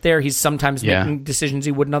relationship there, he's sometimes making decisions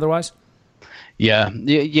he wouldn't otherwise? Yeah,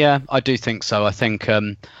 I do think so. I think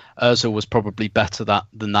Ozil was probably better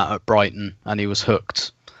than that at Brighton, and he was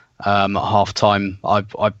hooked at half time. I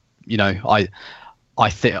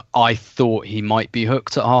thought he might be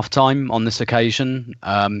hooked at half time on this occasion,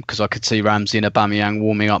 because I could see Ramsey and Aubameyang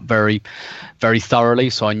warming up very, very thoroughly.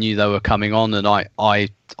 So I knew they were coming on, and I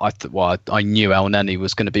knew El Neni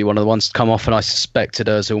was going to be one of the ones to come off, and I suspected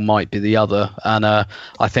Ozil might be the other. And I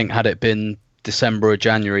think had it been December or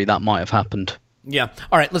January, that might have happened. Yeah.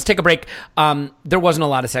 All right, let's take a break. There wasn't a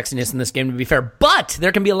lot of sexiness in this game, to be fair, but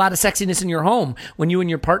there can be a lot of sexiness in your home when you and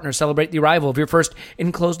your partner celebrate the arrival of your first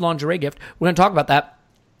enclosed lingerie gift. We're going to talk about that.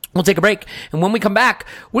 We'll take a break, and when we come back,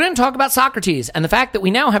 we're going to talk about Socrates and the fact that we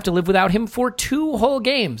now have to live without him for 2 whole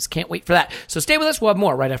games. Can't wait for that. So stay with us. We'll have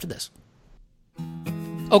more right after this.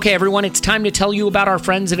 Okay, everyone, it's time to tell you about our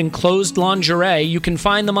friends at Enclosed Lingerie. You can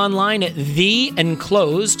find them online at The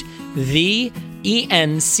Enclosed,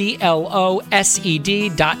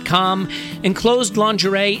 ENCLOSED.com. Enclosed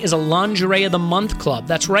Lingerie is a Lingerie of the Month club.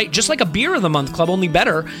 That's right, just like a Beer of the Month club, only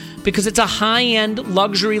better, because it's a high-end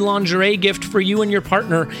luxury lingerie gift for you and your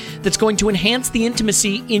partner that's going to enhance the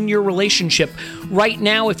intimacy in your relationship. Right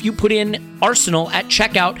now, if you put in Arsenal at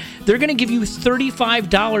checkout, they're going to give you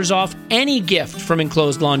 $35 off any gift from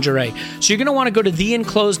Enclosed Lingerie. So you're going to want to go to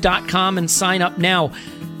theenclosed.com and sign up now.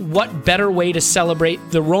 What better way to celebrate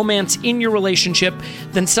the romance in your relationship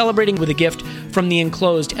than celebrating with a gift from The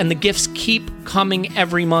Enclosed? And the gifts keep coming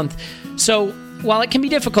every month. So while it can be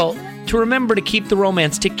difficult, to remember to keep the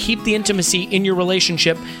romance, to keep the intimacy in your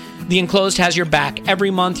relationship, The Enclosed has your back.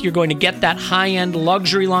 Every month, you're going to get that high-end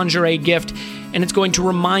luxury lingerie gift, and it's going to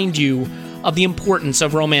remind you of the importance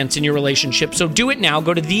of romance in your relationship. So do it now.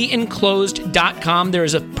 Go to theenclosed.com. There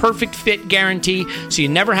is a perfect fit guarantee, so you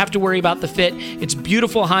never have to worry about the fit. It's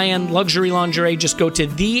beautiful high-end luxury lingerie. Just go to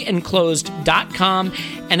theenclosed.com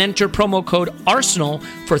and enter promo code ARSENAL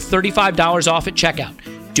for $35 off at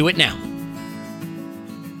checkout. Do it now.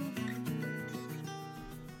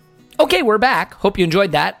 Okay, we're back. Hope you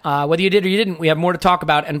enjoyed that. Whether you did or you didn't, we have more to talk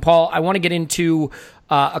about. And Paul, I want to get into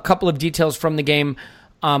a couple of details from the game.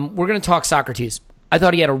 We're going to talk Socrates. I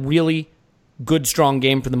thought he had a really good, strong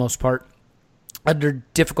game for the most part under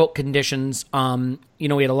difficult conditions. He had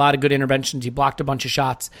a lot of good interventions. He blocked a bunch of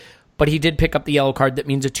shots, but he did pick up the yellow card that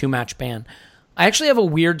means a 2-match ban. I actually have a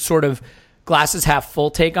weird sort of glasses half full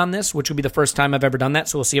take on this, which would be the first time I've ever done that,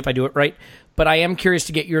 so we'll see if I do it right. But I am curious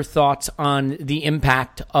to get your thoughts on the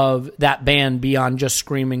impact of that ban beyond just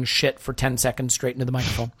screaming shit for 10 seconds straight into the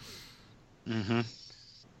microphone. Mm-hmm.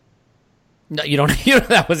 No, you don't.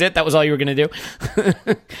 That was it. That was all you were going to do.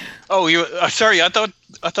 Oh, you? Sorry, I thought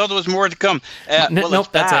there was more to come.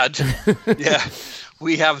 Nope, that's it. Yeah,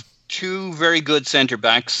 we have two very good centre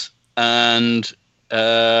backs, and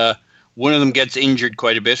one of them gets injured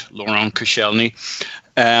quite a bit, Laurent Koscielny,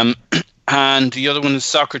 and the other one is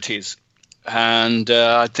Socrates. And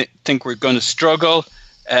I think we're going to struggle,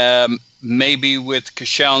 maybe with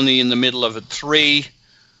Koscielny in the middle of a 3.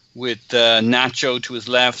 With Nacho to his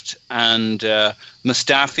left and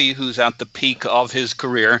Mustafi, who's at the peak of his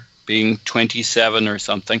career, being 27 or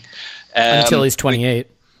something. Until he's 28.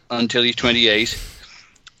 Until he's 28.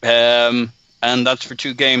 And that's for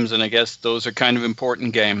 2 games, and I guess those are kind of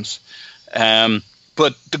important games. But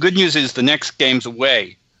the good news is the next game's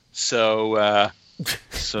away. So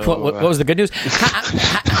what was the good news?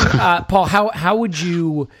 Paul, how would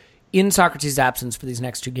you, in Socrates' absence for these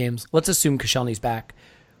next 2 games, let's assume Koscielny's back,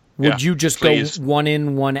 would you just please go 1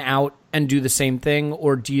 in, 1 out and do the same thing,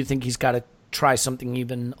 or do you think he's got to try something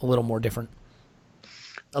even a little more different?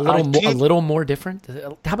 A little more different?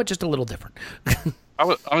 How about just a little different? I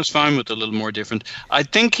was fine with a little more different. I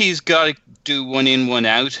think he's got to do 1 in, 1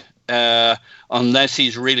 out, unless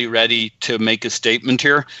he's really ready to make a statement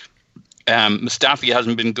here. Mustafi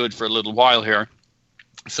hasn't been good for a little while here,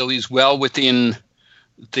 so he's well within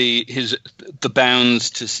the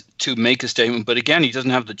bounds to make a statement, but again, he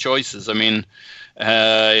doesnn't have the choices. I mean,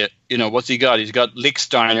 what's he got? He's got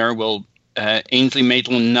Lichtsteiner. Well, Ainsley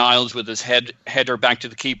Maitland-Niles with his header back to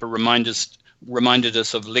the keeper reminded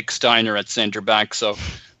us of Lichtsteiner at centre back. So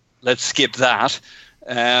let's skip that.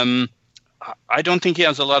 I don't think he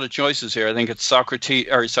has a lot of choices here. I think it's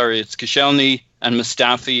it's Koscielny and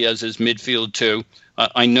Mustafi as his midfield too.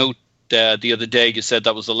 I know the other day you said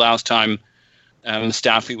that was the last time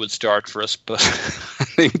Mustafi would start for us, but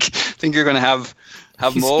I think you're going to have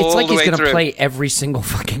him all the way through. It's like he's going to play every single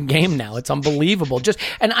fucking game now. It's unbelievable. It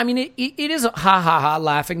is ha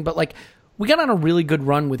laughing, but like we got on a really good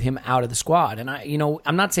run with him out of the squad, and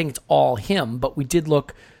I'm not saying it's all him, but we did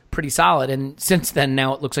look pretty solid, and since then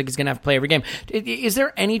now it looks like he's going to have to play every game. Is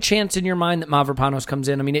there any chance in your mind that Mavropanos comes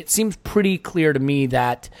in? I mean, it seems pretty clear to me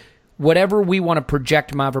that whatever we want to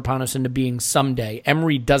project Mavropanos into being someday,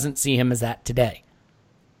 Emery doesn't see him as that today.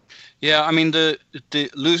 Yeah, I mean, the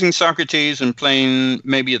losing Socrates and playing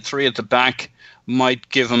maybe a 3 at the back might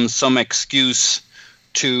give him some excuse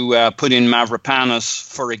to put in Mavropanos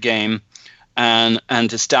for a game and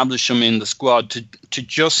establish him in the squad. To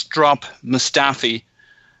just drop Mustafi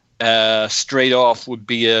straight off would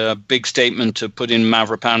be a big statement to put in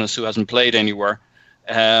Mavropanos, who hasn't played anywhere.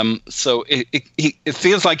 So it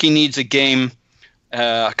feels like he needs a game,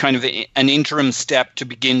 kind of an interim step to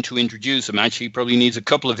begin to introduce him. Actually, he probably needs a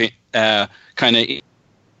couple of kind of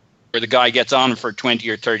where the guy gets on for 20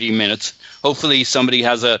 or 30 minutes. Hopefully somebody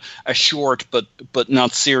has a short but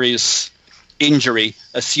not serious injury,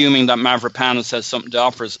 assuming that Mavropanos has something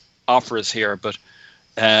to offer us here. But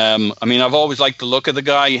I've always liked the look of the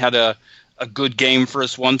guy. He had a good game for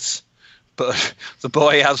us once, but the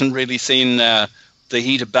boy hasn't really seen the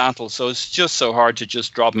heat of battle, so it's just so hard to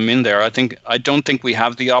just drop him in there. I don't think we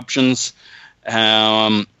have the options,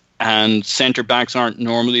 and centre backs aren't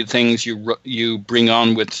normally the things you bring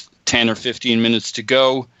on with 10 or 15 minutes to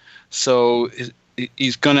go. So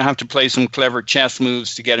he's going to have to play some clever chess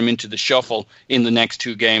moves to get him into the shuffle in the next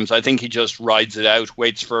 2 games. I think he just rides it out,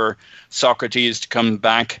 waits for Socrates to come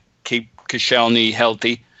back, keep Koscielny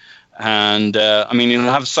healthy, and he'll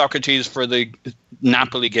have Socrates for the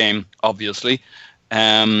Napoli game, obviously.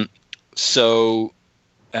 So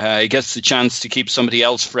he gets the chance to keep somebody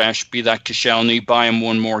else fresh, be that Koscielny, buy him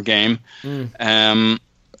one more game.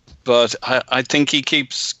 But I think he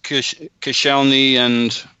keeps Koscielny,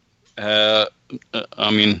 and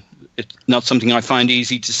I mean, it's not something I find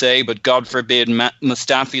easy to say, but God forbid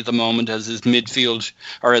Mustafi at the moment as his midfield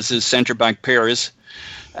or as his centre-back pairs,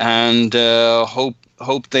 and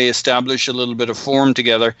hope they establish a little bit of form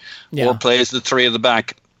together, or play as the three at the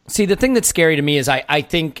back. See, the thing that's scary to me is I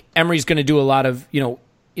think Emery's going to do a lot of,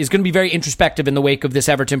 is going to be very introspective in the wake of this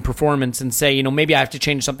Everton performance and say, maybe I have to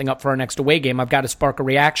change something up for our next away game. I've got to spark a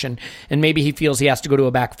reaction. And maybe he feels he has to go to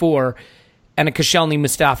a back four, and a Koscielny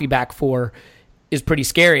Mustafi back four is pretty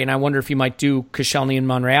scary. And I wonder if he might do Koscielny and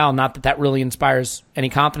Monreal. Not that really inspires any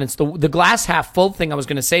confidence. The glass half full thing I was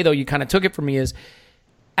going to say, though, you kind of took it from me, is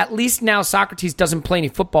at least now Socrates doesn't play any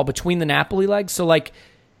football between the Napoli legs. So,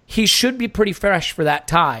 he should be pretty fresh for that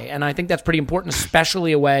tie, and I think that's pretty important,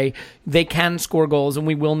 especially away. They can score goals, and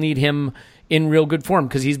we will need him in real good form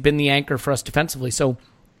because he's been the anchor for us defensively. So,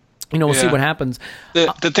 we'll see what happens.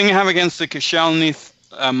 The thing I have against the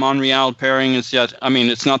Koscielny-Monreal pairing is that, I mean,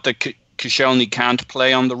 it's not that Koscielny can't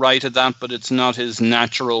play on the right of that, but it's not his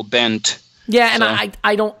natural bent. Yeah, and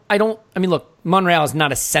so. I mean, look, Monreal is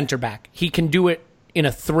not a center back. He can do it in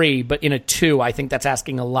a 3, but in a 2, I think that's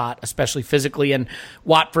asking a lot, especially physically. And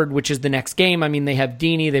Watford, which is the next game, I mean, they have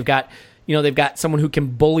Deeney, they've got someone who can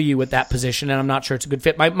bully you at that position, and I'm not sure it's a good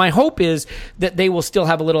fit. My hope is that they will still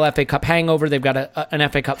have a little FA Cup hangover. They've got an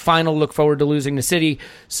FA Cup final, look forward to losing to City.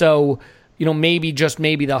 So, maybe, just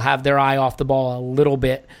maybe, they'll have their eye off the ball a little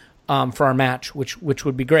bit for our match, which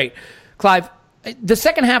would be great. Clive, the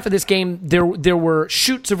second half of this game, there were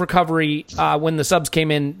shoots of recovery when the subs came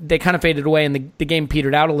in. They kind of faded away, and the game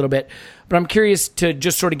petered out a little bit. But I'm curious to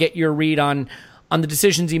just sort of get your read on the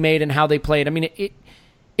decisions he made and how they played. I mean,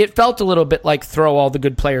 it felt a little bit like throw all the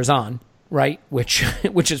good players on, right? Which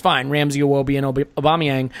is fine. Ramsey, Iwobi, and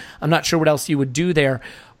Aubameyang. I'm not sure what else you would do there.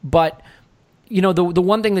 But, the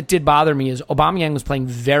one thing that did bother me is Aubameyang was playing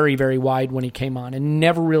very, very wide when he came on and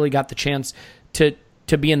never really got the chance to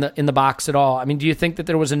be in the box at all. I mean, do you think that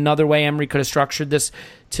there was another way Emery could have structured this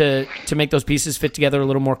to make those pieces fit together a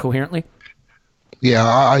little more coherently? Yeah,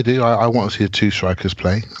 I do. I want to see the two strikers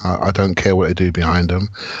play. I don't care what they do behind them.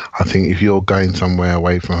 I think if you're going somewhere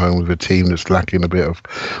away from home with a team that's lacking a bit of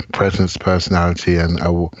presence, personality, and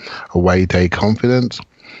away day confidence,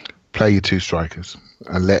 play your two strikers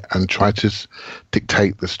and try to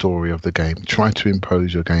dictate the story of the game. Try to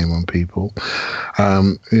impose your game on people.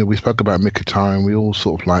 We spoke about Mkhitaryan. We all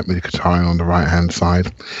sort of like Mkhitaryan on the right-hand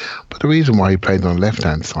side. But the reason why he played on the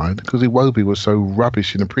left-hand side, because Iwobi was so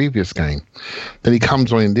rubbish in the previous game. Then he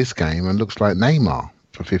comes on in this game and looks like Neymar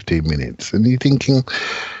for 15 minutes. And you're thinking,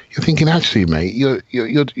 actually, mate, you're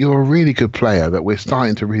a really good player that we're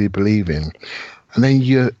starting to really believe in. And then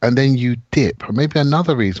you dip. Maybe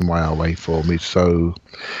another reason why our away form is so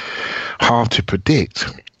hard to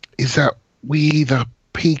predict is that we either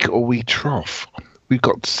peak or we trough. We've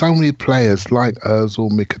got so many players like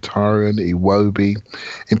Ozil, Mkhitaryan, Iwobi,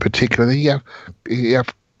 in particular. Then you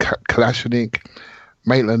have Kalashnik,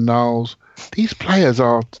 Maitland-Niles. These players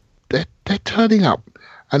they're turning up,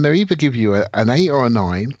 and they either give you an 8 or a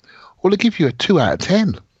 9, or they give you a 2 out of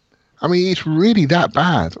 10. I mean, it's really that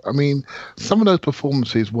bad. I mean, some of those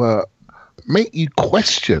performances make you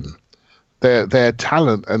question their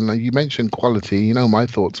talent. And you mentioned quality. You know my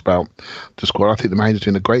thoughts about the squad. I think the manager's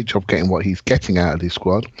doing a great job getting what he's getting out of this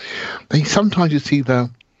squad. But sometimes you see the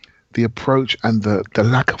approach and the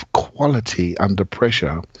lack of quality under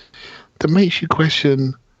pressure that makes you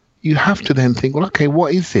question. You have to then think, well, okay,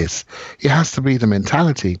 what is this? It has to be the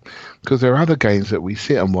mentality. Because there are other games that we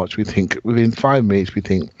sit and watch. We think within 5 minutes, we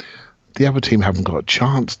think, the other team haven't got a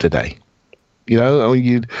chance today,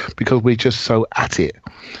 because we're just so at it.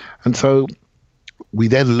 And so we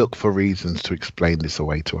then look for reasons to explain this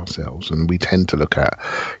away to ourselves. And we tend to look at,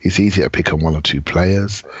 it's easier to pick on 1 or 2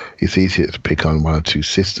 players. It's easier to pick on 1 or 2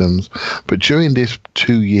 systems. But during this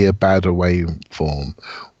 2-year bad away form,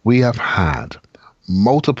 we have had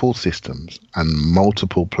multiple systems and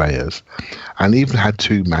multiple players and even had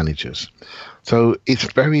 2 managers. So it's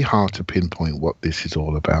very hard to pinpoint what this is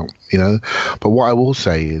all about, But what I will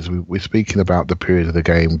say is we're speaking about the period of the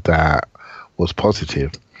game that was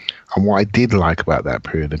positive. And what I did like about that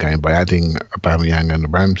period of the game, by adding Aubameyang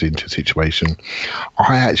and Ramsey into the situation,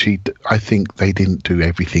 I think they didn't do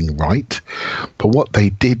everything right. But what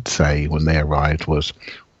they did say when they arrived was,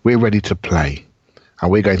 we're ready to play.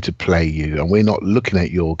 And we're going to play you, and we're not looking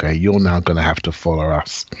at your game. You're now going to have to follow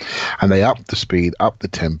us. And they upped the speed, upped the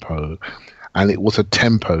tempo. And it was a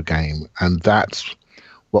tempo game, and that's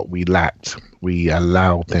what we lacked. We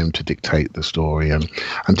allowed them to dictate the story. And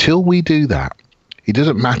until we do that, it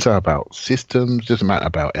doesn't matter about systems, doesn't matter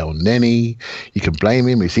about El Neni. You can blame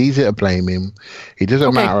him. It's easy to blame him. It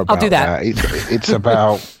doesn't matter about I'll do that.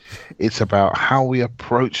 It's about how we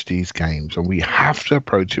approach these games, and we have to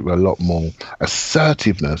approach it with a lot more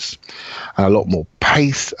assertiveness and a lot more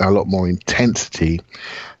pace and a lot more intensity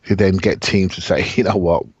to then get teams to say, you know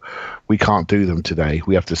what, we can't do them today.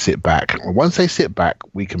 We have to sit back. And once they sit back,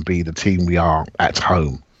 we can be the team we are at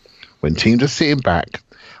home. When teams are sitting back,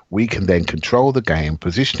 we can then control the game,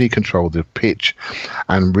 positionally control the pitch,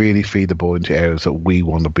 and really feed the ball into areas that we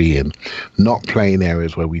want to be in, not playing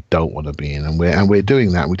areas where we don't want to be in. And we're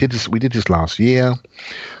doing that. We did this last year.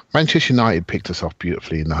 Manchester United picked us off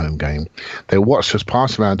beautifully in the home game. They watched us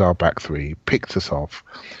pass around our back three, picked us off.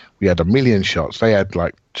 We had a million shots. They had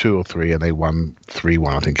like 2 or 3, and they won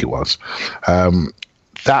 3-1, I think it was.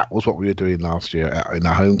 That was what we were doing last year in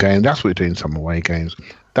the home game. That's what we're doing in some away games.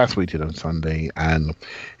 That's what we did on Sunday, and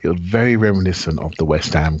it was very reminiscent of the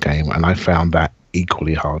West Ham game, and I found that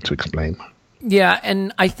equally hard to explain. Yeah,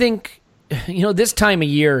 and I think, this time of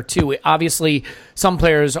year, too, obviously some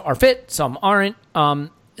players are fit, some aren't.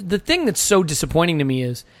 The thing that's so disappointing to me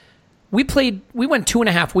is we went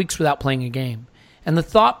 2.5 weeks without playing a game, and the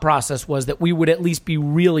thought process was that we would at least be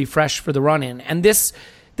really fresh for the run-in, and this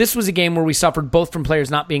was a game where we suffered both from players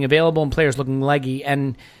not being available and players looking leggy,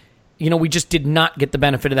 and we just did not get the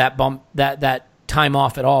benefit of that bump, that time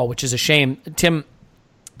off at all, which is a shame. Tim,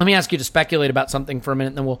 let me ask you to speculate about something for a minute,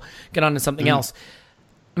 and then we'll get on to something else.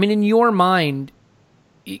 I mean, in your mind,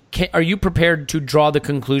 are you prepared to draw the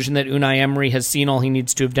conclusion that Unai Emery has seen all he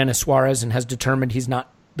needs to of Denis Suarez and has determined he's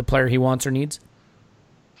not the player he wants or needs?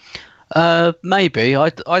 Maybe. I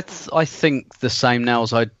think the same now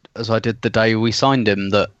as I did the day we signed him,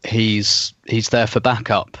 that he's there for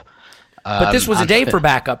backup. But this was a day for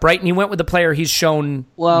backup, right? And he went with a player he's shown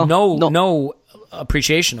no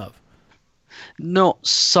appreciation of. Not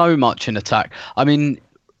so much in attack. I mean,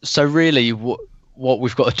 so really what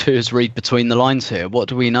we've got to do is read between the lines here. What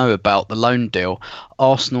do we know about the loan deal?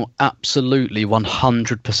 Arsenal absolutely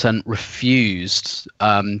 100% refused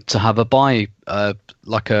to have a buy,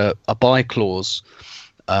 like a buy clause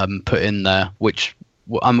put in there, which,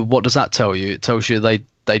 what does that tell you? It tells you they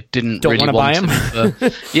didn't don't really want to want buy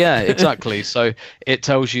him. Yeah, exactly. So it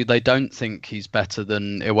tells you they don't think he's better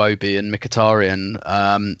than Iwobi and Mkhitaryan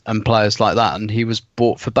and players like that. And he was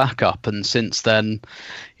bought for backup. And since then,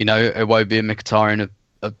 Iwobi and Mkhitaryan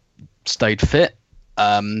have stayed fit.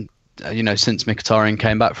 Since Mkhitaryan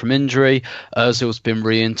came back from injury, Ozil's been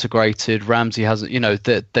reintegrated. Ramsey hasn't.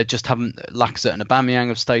 They just haven't. Lacazette and Aubameyang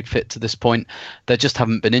have stayed fit to this point. There just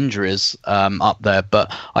haven't been injuries up there.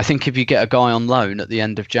 But I think if you get a guy on loan at the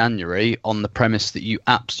end of January on the premise that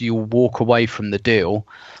you'll walk away from the deal,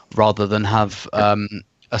 rather than have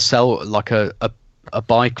a sell, like a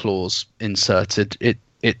buy clause inserted,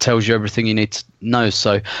 it tells you everything you need to know.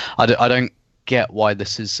 So I don't get why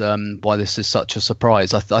this is such a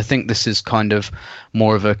surprise. I think this is kind of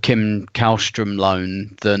more of a Kim Kallstrom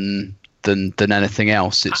loan than anything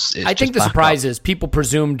else. I think the surprise is people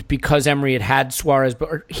presumed because Emery had Suarez, but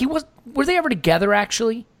were they ever together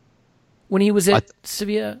actually when he was at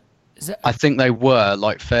Sevilla? I think they were,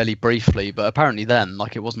 like, fairly briefly, but apparently then,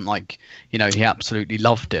 like, it wasn't like, he absolutely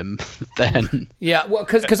loved him then. Yeah, well,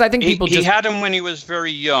 because I think he had him when he was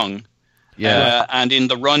very young. Yeah, and in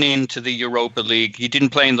the run-in to the Europa League, he didn't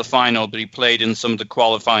play in the final, but he played in some of the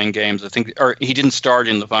qualifying games. I think, or he didn't start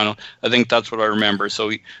in the final. I think that's what I remember.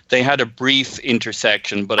 So they had a brief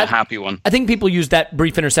intersection, but a happy one. I think people use that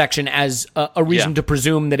brief intersection as a reason to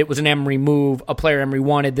presume that it was an Emery move, a player Emery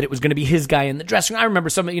wanted, that it was going to be his guy in the dressing room. I remember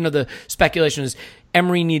some, the speculation is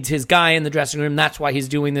Emery needs his guy in the dressing room. That's why he's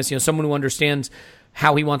doing this. Someone who understands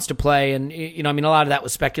how he wants to play. And, a lot of that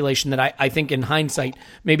was speculation that I think in hindsight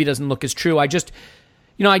maybe doesn't look as true. I just,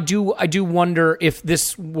 I do wonder if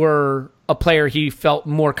this were a player he felt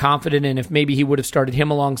more confident in, if maybe he would have started him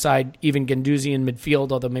alongside even Guendouzi in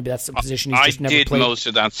midfield, although maybe that's the position he's just never played. I did most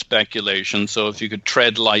of that speculation, so if you could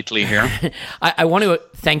tread lightly here. I want to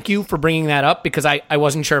thank you for bringing that up, because I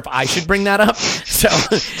wasn't sure if I should bring that up. So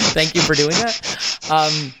thank you for doing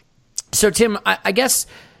that. So Tim, I guess,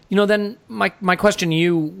 then my question to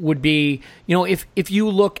you would be, if you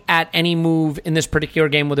look at any move in this particular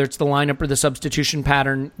game, whether it's the lineup or the substitution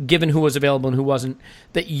pattern, given who was available and who wasn't,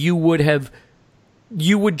 that you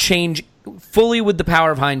would change fully with the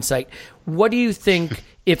power of hindsight, what do you think,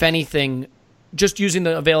 if anything, just using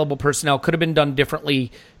the available personnel, could have been done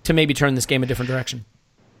differently to maybe turn this game a different direction?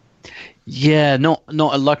 Yeah, not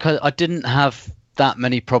like I didn't have that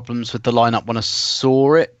many problems with the lineup when I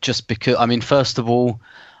saw it, just because, I mean, first of all,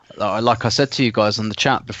 like I said to you guys on the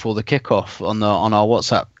chat before the kickoff on our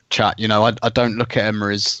WhatsApp chat, I don't look at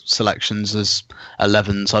Emery's selections as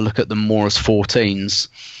 11s. I look at them more as 14s.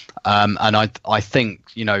 And I think,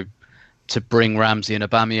 to bring Ramsey and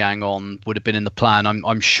Aubameyang on would have been in the plan.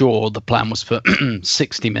 I'm sure the plan was for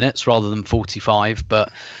 60 minutes rather than 45,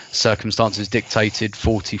 but circumstances dictated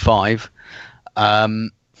 45.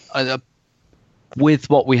 With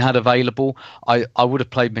what we had available, I would have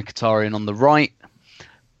played Mkhitaryan on the right,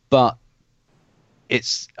 but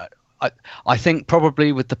I think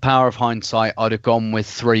probably with the power of hindsight, I'd have gone with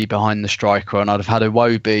 3 behind the striker, and I'd have had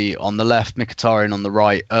Iwobi on the left, Mkhitaryan on the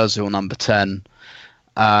right, Ozil number 10.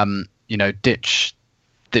 Ditch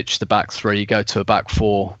the back 3, go to a back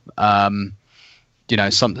 4.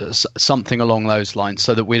 Something along those lines,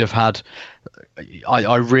 so that we'd have had.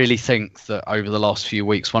 I really think that over the last few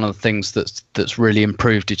weeks, one of the things that's really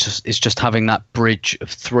improved is just having that bridge of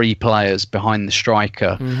 3 players behind the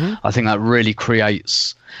striker. Mm-hmm. I think that really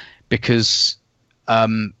creates, because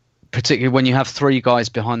particularly when you have 3 guys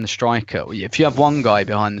behind the striker, if you have 1 guy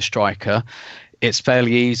behind the striker, it's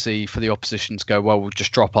fairly easy for the opposition to go, well, we'll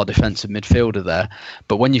just drop our defensive midfielder there.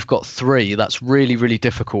 But when you've got 3, that's really, really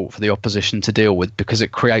difficult for the opposition to deal with, because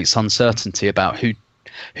it creates uncertainty about who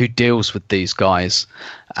deals with these guys.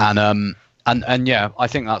 And yeah, I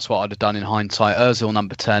think that's what I'd have done in hindsight. Ozil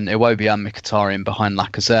number 10, Iwobi and Mkhitaryan behind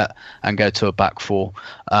Lacazette, and go to a back 4.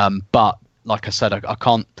 But like I said,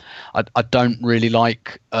 I don't really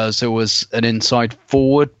like Ozil as an inside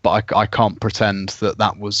forward, but I can't pretend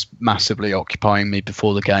that was massively occupying me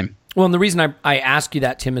before the game. Well, and the reason I ask you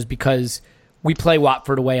that, Tim, is because we play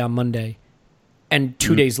Watford away on Monday, and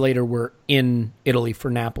 2 days later we're in Italy for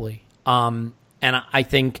Napoli. And I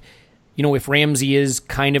think, if Ramsey is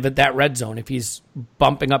kind of at that red zone, if he's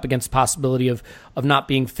bumping up against the possibility of not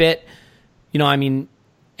being fit,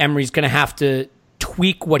 Emery's going to have to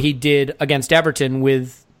tweak what he did against Everton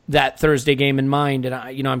with that Thursday game in mind. And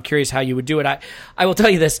I'm curious how you would do it. I will tell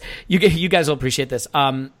you this, you guys will appreciate this.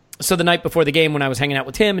 So the night before the game, when I was hanging out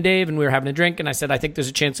with Tim and Dave and we were having a drink, and I said, I think there's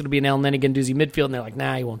a chance it'll be an El Neni Guendouzi midfield. And they're like,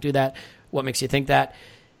 nah, he won't do that. What makes you think that?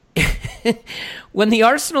 When the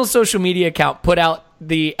Arsenal social media account put out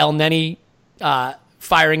the El Neni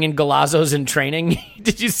firing in Golazzos in training,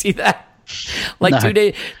 did you see that? Like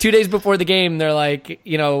no. 2 days before the game, they're like,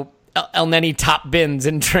 El Neni top bins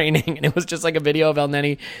in training, and it was just like a video of El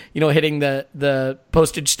Neni, hitting the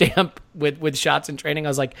postage stamp with shots in training. I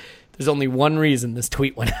was like, there's only one reason this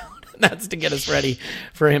tweet went out, and that's to get us ready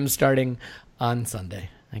for him starting on Sunday.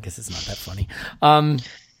 I guess it's not that funny.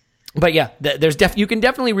 But yeah, you can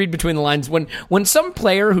definitely read between the lines. When some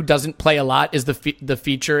player who doesn't play a lot is the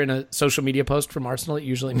feature in a social media post from Arsenal, it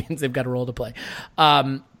usually means they've got a role to play.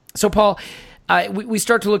 So Paul, we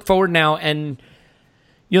start to look forward now, and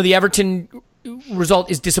the Everton result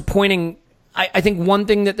is disappointing. I think one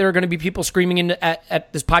thing that there are going to be people screaming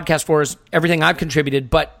at this podcast for is everything I've contributed,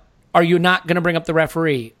 but are you not going to bring up the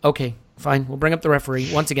referee? Okay, fine. We'll bring up the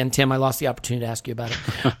referee. Once again, Tim, I lost the opportunity to ask you about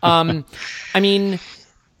it.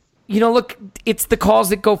 Look, it's the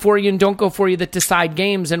calls that go for you and don't go for you that decide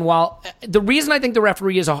games. And while the reason I think the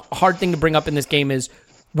referee is a hard thing to bring up in this game is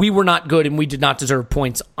we were not good and we did not deserve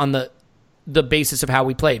points on the basis of how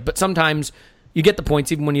we played. But sometimes you get the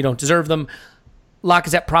points even when you don't deserve them.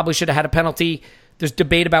 Lacazette probably should have had a penalty. There's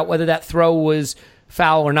debate about whether that throw was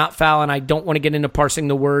foul or not foul, and I don't want to get into parsing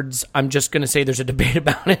the words. I'm just going to say there's a debate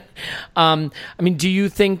about it. Do you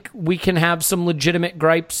think we can have some legitimate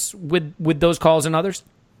gripes with those calls and others?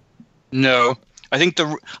 No. I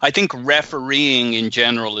think refereeing in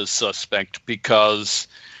general is suspect because,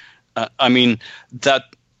 that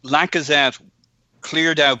Lacazette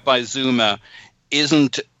cleared out by Zuma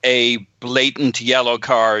isn't a blatant yellow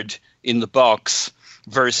card in the box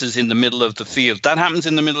versus in the middle of the field. That happens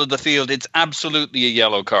in the middle of the field. It's absolutely a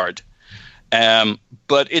yellow card.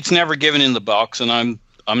 But it's never given in the box, and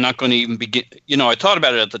I'm not going to even begin. I thought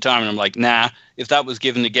about it at the time, and I'm like, nah, if that was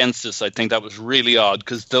given against us, I think that was really odd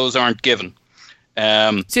because those aren't given.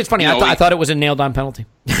 See, it's funny. I thought it was a nailed-on penalty.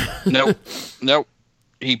 No.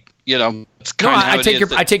 It's kind of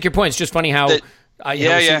I take your point. It's just funny how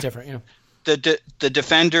it's different. The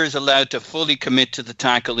defender is allowed to fully commit to the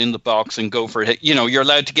tackle in the box and go for it. You're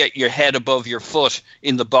allowed to get your head above your foot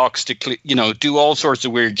in the box to, do all sorts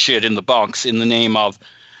of weird shit in the box in the name of,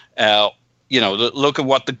 look at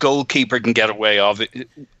what the goalkeeper can get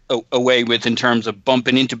away with in terms of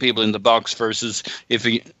bumping into people in the box versus if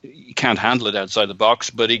he can't handle it outside the box,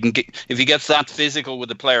 but if he gets that physical with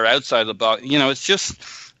the player outside the box,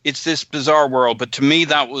 it's this bizarre world. But to me,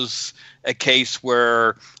 that was a case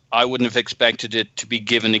where I wouldn't have expected it to be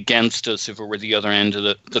given against us if it were the other end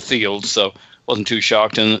of the field. So wasn't too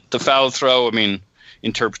shocked. And the foul throw, I mean,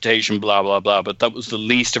 interpretation, blah, blah, blah. But that was the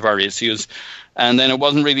least of our issues. And then it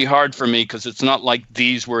wasn't really hard for me because it's not like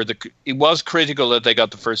these were it was critical that they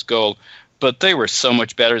got the first goal, but they were so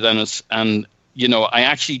much better than us. And, I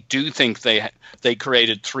actually do think they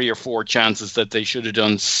created 3 or 4 chances that they should have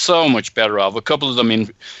done so much better of. A couple of them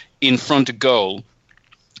in front of goal.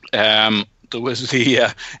 There was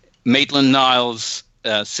the Maitland-Niles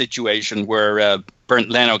situation where Bernd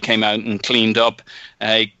Leno came out and cleaned up.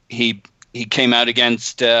 He came out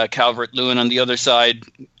against Calvert-Lewin on the other side,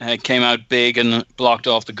 came out big and blocked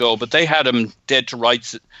off the goal. But they had him dead to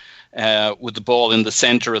rights with the ball in the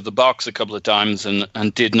centre of the box a couple of times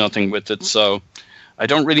and did nothing with it. So I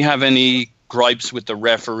don't really have any gripes with the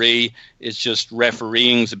referee. It's just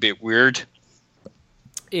refereeing's a bit weird.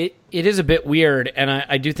 It is a bit weird, and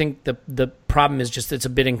I do think the problem is just it's a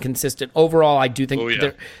bit inconsistent. Overall, I do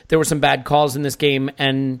think there were some bad calls in this game,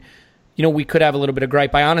 and we could have a little bit of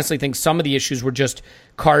gripe. I honestly think some of the issues were just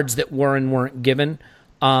cards that were and weren't given.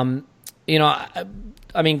 I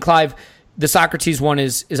mean, Clive, the Socrates one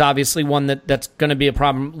is obviously one that's going to be a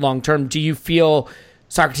problem long term. Do you feel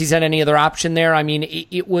Socrates had any other option there? I mean,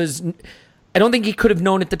 it was. I don't think he could have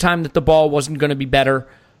known at the time that the ball wasn't going to be better,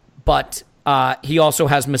 but. He also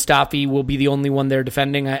has Mustafi, will be the only one there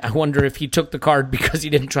defending. I wonder if he took the card because he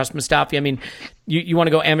didn't trust Mustafi. I mean, you want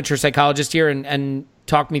to go amateur psychologist here and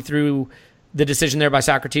talk me through the decision there by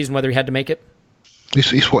Socrates and whether he had to make it?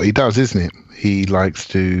 It's what he does, isn't it? He likes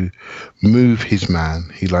to move his man.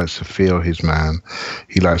 He likes to feel his man.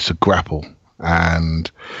 He likes to grapple.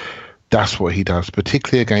 And that's what he does,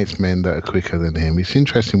 particularly against men that are quicker than him. It's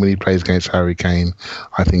interesting when he plays against Harry Kane.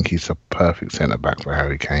 I think he's a perfect centre-back for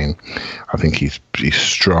Harry Kane. I think he's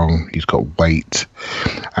strong, he's got weight,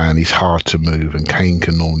 and he's hard to move. And Kane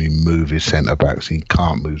can normally move his centre-backs. He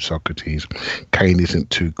can't move Socrates. Kane isn't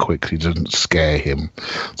too quick. He doesn't scare him.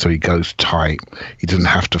 So he goes tight. He doesn't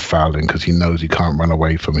have to foul him because he knows he can't run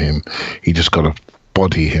away from him. He just got to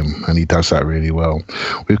body him, and he does that really well.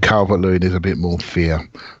 With Calvert-Lewin, there's a bit more fear.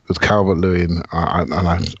 Because Calvert-Lewin,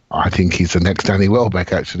 I think he's the next Danny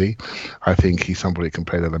Welbeck, actually. I think he's somebody that can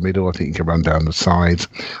play down the middle. I think he can run down the sides.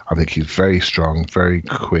 I think he's very strong, very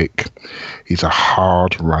quick. He's a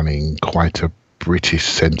hard-running, quite a British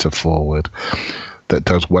centre-forward that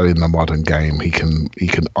does well in the modern game. He can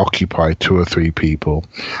occupy 2 or 3 people,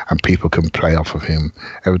 and people can play off of him.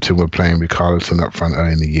 Everton were playing with Carlson up front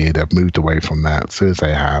early in the year. They've moved away from that. As soon as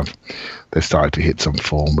they have, they started to hit some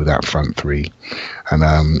form with that front 3.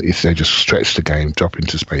 And if they just stretch the game, drop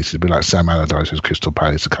into space, it'd be like Sam Allardyce with Crystal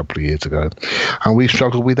Palace a couple of years ago. And we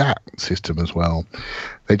struggled with that system as well.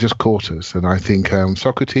 They just caught us. And I think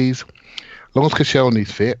Socrates, as long as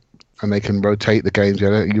Koscielny's fit, and they can rotate the games,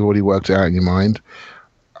 you already worked it out in your mind,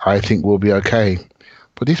 I think we'll be okay.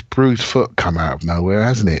 But this bruised foot come out of nowhere,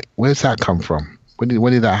 hasn't it? Where's that come from? When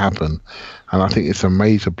did that happen? And I think it's a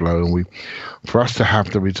major blow. And for us to have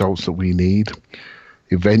the results that we need,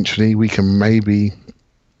 eventually we can maybe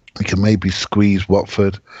squeeze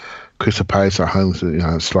Watford. Crystal Palace at home is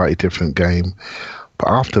a slightly different game. But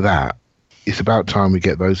after that, it's about time we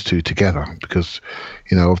get those 2 together because,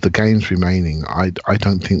 of the games remaining, I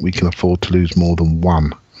don't think we can afford to lose more than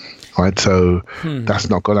 1. Right? So that's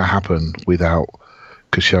not going to happen without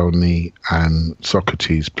Koscielny and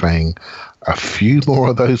Socrates playing a few more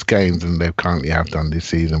of those games than they currently have done this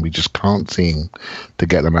season. We just can't seem to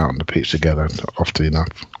get them out on the pitch together often enough.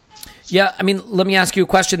 Yeah, I mean, let me ask you a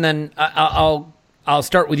question then. I'll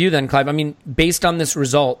start with you then, Clive. I mean, based on this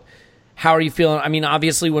result, how are you feeling? I mean,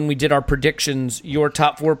 obviously, when we did our predictions, your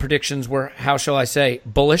top 4 predictions were, how shall I say,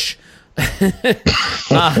 bullish.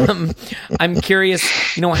 I'm curious,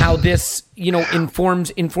 how this,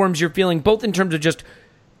 informs your feeling, both in terms of just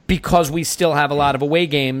because we still have a lot of away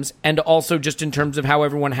games, and also just in terms of how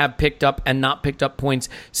everyone have picked up and not picked up points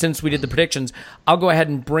since we did the predictions. I'll go ahead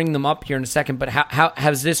and bring them up here in a second, but how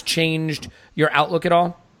has this changed your outlook at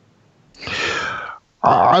all?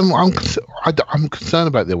 I'm concerned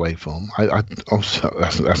about the away form. Also,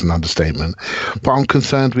 that's an understatement, but I'm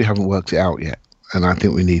concerned we haven't worked it out yet, and I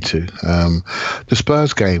think we need to. The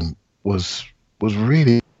Spurs game was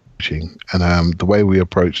really interesting, and the way we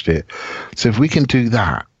approached it. So if we can do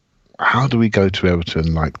that, how do we go to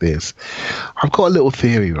Everton like this? I've got a little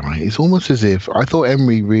theory, right? It's almost as if I thought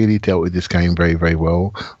Emery really dealt with this game very, very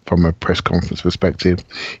well from a press conference perspective.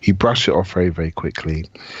 He brushed it off very, very quickly.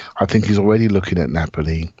 I think he's already looking at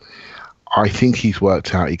Napoli. I think he's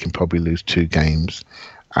worked out he can probably lose 2 games.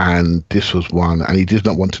 and this was one, and he did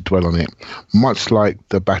not want to dwell on it. Much like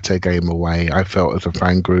the Bate game away, I felt as a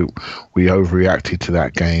fan group we overreacted to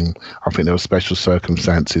that game. I think there were special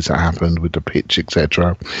circumstances that happened with the pitch,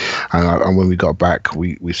 etc. And when we got back,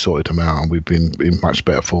 we sorted them out, and we've been in much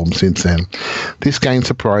better form since then. This game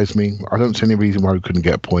surprised me. I don't see any reason why we couldn't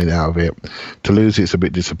get a point out of it. To lose it's a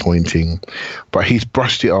bit disappointing, but he's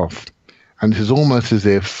brushed it off, and it's almost as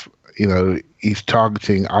if, you know, he's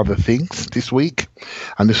targeting other things this week,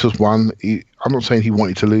 and this was one. I'm not saying he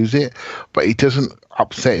wanted to lose it, but it doesn't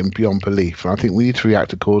upset him beyond belief. And I think we need to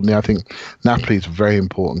react accordingly. I think Napoli is a very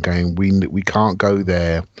important game. We can't go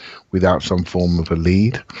there without some form of a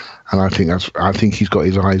lead, and I think he's got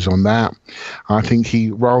his eyes on that. I think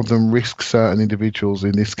he, rather than risk certain individuals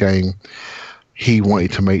in this game, he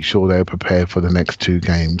wanted to make sure they were prepared for the next two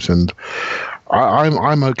games, and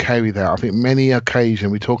I'm okay with that. I think many occasion,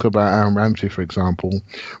 we talk about Aaron Ramsey, for example,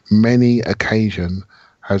 many occasion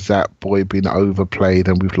has that boy been overplayed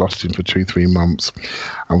and we've lost him for 2-3 months.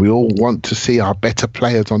 And we all want to see our better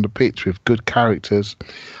players on the pitch with good characters.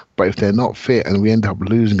 But if they're not fit and we end up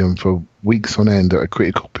losing them for weeks on end at a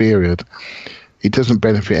critical period, it doesn't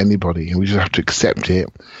benefit anybody. And we just have to accept it.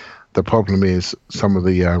 The problem is some of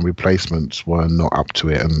the replacements were not up to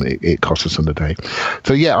it, and it cost us on the day.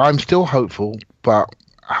 So, yeah, I'm still hopeful, but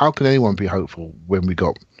how can anyone be hopeful when we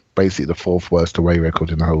got basically the fourth worst away record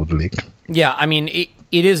in the whole of the league? Yeah, I mean, it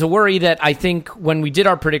is a worry that I think when we did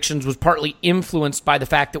our predictions was partly influenced by the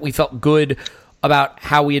fact that we felt good about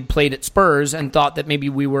how we had played at Spurs and thought that maybe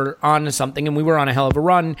we were on to something, and we were on a hell of a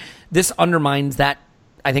run. This undermines that,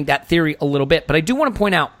 I think, that theory a little bit. But I do want to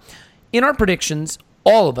point out, in our predictions,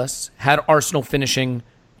 all of us had Arsenal finishing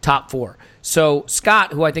top four. So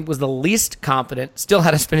Scott, who I think was the least confident, still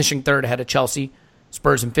had us finishing third ahead of Chelsea,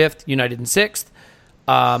 Spurs in fifth, United in sixth.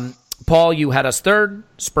 Paul, you had us third,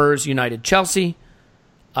 Spurs, United, Chelsea.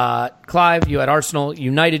 Clive, you had Arsenal,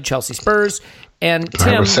 United, Chelsea, Spurs. And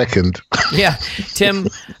Tim, I was second. Yeah, Tim,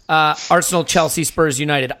 Arsenal, Chelsea, Spurs,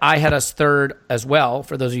 United. I had us third as well.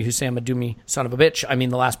 For those of you who say I'm a doomy son of a bitch, I mean,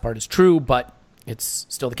 the last part is true, but it's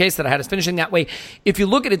still the case that I had us finishing that way. If you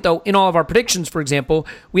look at it, though, in all of our predictions, for example,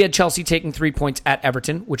 we had Chelsea taking 3 points at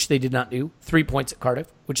Everton, which they did not do. 3 points at Cardiff,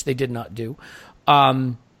 which they did not do.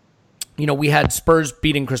 We had Spurs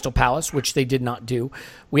beating Crystal Palace, which they did not do.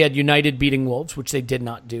 We had United beating Wolves, which they did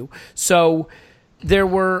not do. So there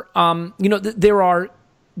were, there are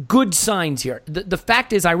good signs here. The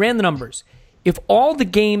fact is, I ran the numbers. If all the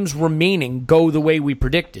games remaining go the way we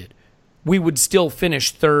predicted, we would still finish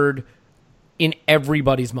third in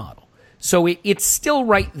everybody's model. So it's still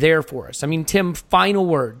right there for us. I mean, Tim, final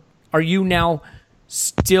word. Are you now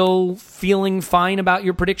still feeling fine about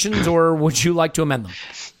your predictions, or would you like to amend them?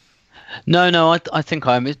 No, I think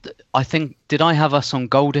I'm. I think, did I have us on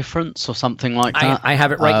goal difference or something like that? I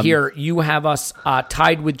have it right here. You have us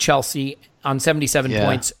tied with Chelsea on 77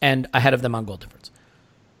 points and ahead of them on goal difference.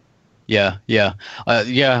 Yeah.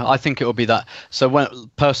 I think it will be that. So when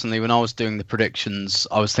I was doing the predictions,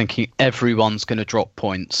 I was thinking everyone's going to drop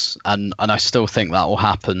points, and I still think that will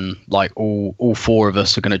happen. Like all four of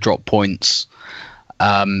us are going to drop points.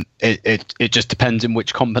 It just depends in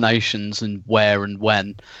which combinations and where and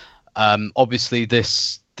when. Obviously,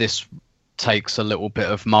 this takes a little bit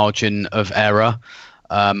of margin of error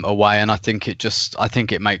away, and I think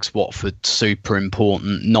it makes Watford super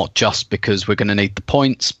important, not just because we're going to need the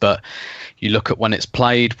points, but you look at when it's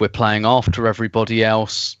played, we're playing after everybody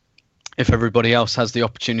else. If everybody else has the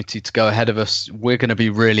opportunity to go ahead of us, we're going to be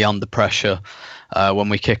really under pressure when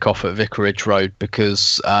we kick off at Vicarage Road,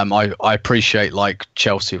 because I appreciate, like,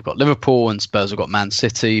 Chelsea have got Liverpool and Spurs have got Man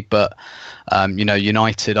City, but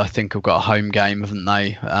United, I think, have got a home game, haven't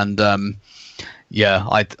they? And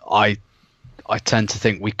I tend to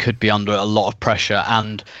think we could be under a lot of pressure,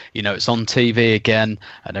 and it's on TV again,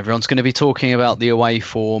 and everyone's going to be talking about the away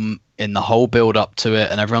form in the whole build up to it,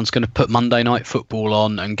 and everyone's going to put Monday Night Football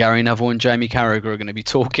on, and Gary Neville and Jamie Carragher are going to be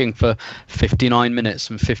talking for 59 minutes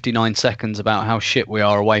and 59 seconds about how shit we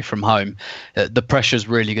are away from home. The pressure's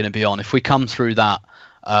really going to be on. If we come through that,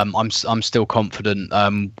 I'm still confident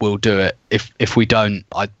we'll do it. If we don't,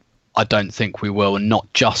 I don't think we will, and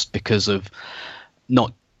not just because of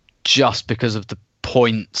the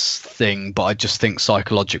points thing, but I just think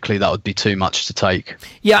psychologically that would be too much to take.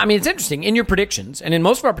 Yeah, I mean, it's interesting. In your predictions, and in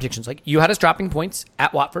most of our predictions, like, you had us dropping points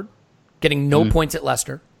at Watford, getting no points at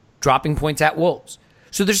Leicester, dropping points at Wolves.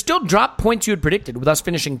 So there's still drop points you had predicted with us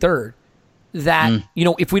finishing third that,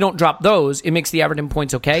 if we don't drop those, it makes the Everton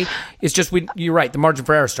points okay. It's just, you're right, the margin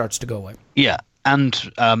for error starts to go away. Yeah,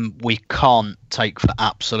 we can't take for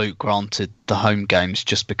absolute granted the home games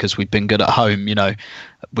just because we've been good at home.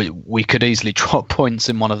 We could easily drop points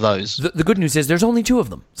in one of those. The good news is there's only 2 of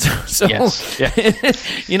them. So yes.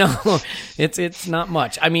 Yeah. It's not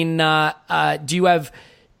much. I mean, do you have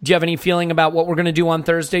any feeling about what we're going to do on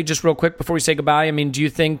Thursday? Just real quick before we say goodbye. I mean, do you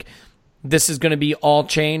think this is going to be all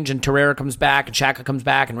change and Torreira comes back and Xhaka comes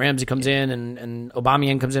back and Ramsey comes in and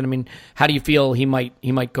Aubameyang comes in? I mean, how do you feel he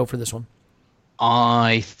might go for this one?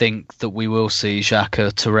 I think that we will see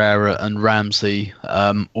Xhaka, Torreira and Ramsey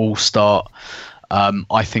all start.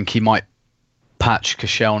 I think he might patch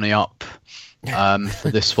Koscielny up for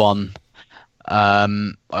this one. I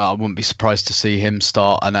wouldn't be surprised to see him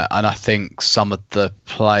start, and I think some of the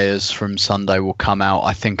players from Sunday will come out.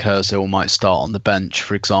 I think Ozil might start on the bench,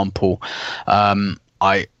 for example. I've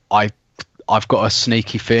got a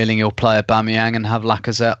sneaky feeling he'll play Aubameyang and have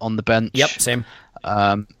Lacazette on the bench. Yep, same.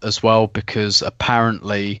 As well, because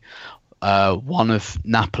apparently one of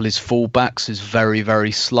Napoli's fullbacks is very,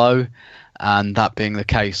 very slow. And that being the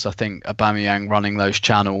case, I think Aubameyang running those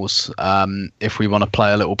channels, if we want to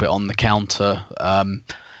play a little bit on the counter,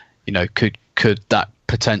 could that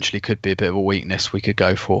potentially could be a bit of a weakness we could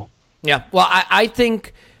go for. Yeah. Well, I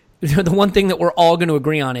think the one thing that we're all going to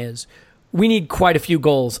agree on is we need quite a few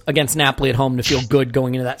goals against Napoli at home to feel good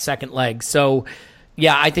going into that second leg. So,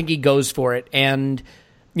 yeah, I think he goes for it. And,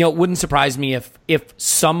 it wouldn't surprise me if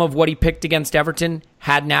some of what he picked against Everton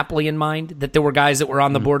had Napoli in mind, that there were guys that were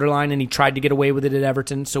on the borderline and he tried to get away with it at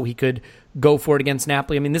Everton so he could go for it against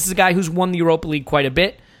Napoli. I mean, this is a guy who's won the Europa League quite a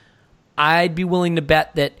bit. I'd be willing to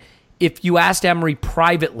bet that if you asked Emery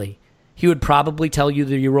privately, he would probably tell you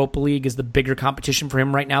the Europa League is the bigger competition for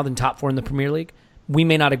him right now than top 4 in the Premier League. We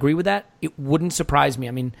may not agree with that. It wouldn't surprise me.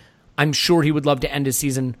 I mean, I'm sure he would love to end his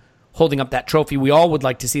season holding up that trophy. We all would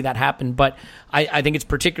like to see that happen, but I think it's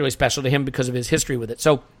particularly special to him because of his history with it.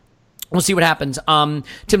 So we'll see what happens.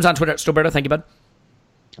 Tim's on Twitter at Stoberto. Thank you, bud.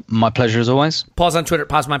 My pleasure as always. Paul's on Twitter at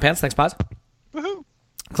Pause My Pants. Thanks, Pause. Woohoo.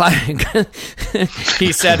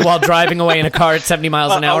 He said while driving away in a car at 70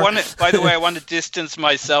 miles an hour. By the way, I want to distance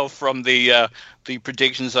myself from the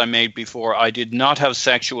predictions I made before. I did not have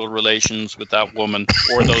sexual relations with that woman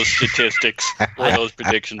or those statistics or those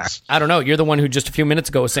predictions. I don't know. You're the one who just a few minutes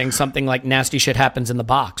ago was saying something like nasty shit happens in the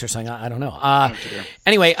box or something. I don't know.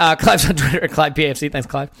 Anyway, Clive's on Twitter at Clive PAFC. Thanks,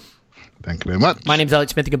 Clive. Thank you very much. My name's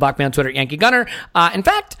Elliot Smith. You can block me on Twitter at Yankee Gunner. In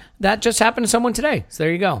fact, that just happened to someone today. So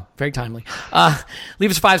there you go. Very timely.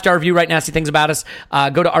 Leave us a 5-star review. Write nasty things about us.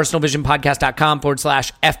 Go to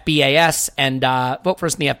arsenalvisionpodcast.com/FBAS and vote for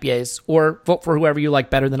us in the FBAs or vote for whoever you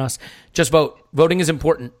like better than us. Just vote. Voting is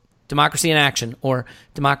important. Democracy in action or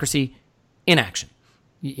democracy in action.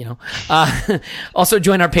 Also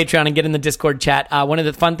join our Patreon and get in the Discord chat. One of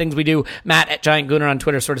the fun things we do, Matt at Giant Gooner on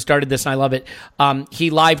Twitter sort of started this and I love it.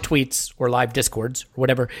 He live tweets or live Discords or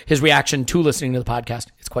whatever his reaction to listening to the podcast.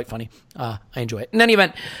 It's quite funny. I enjoy it. In any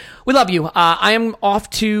event, we love you. I am off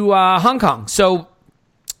to Hong Kong. So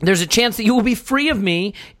there's a chance that you will be free of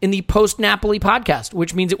me in the post-Napoli podcast,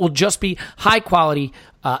 which means it will just be high-quality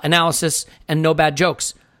analysis and no bad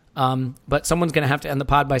jokes. But someone's going to have to end the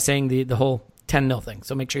pod by saying the whole 10-0 thing,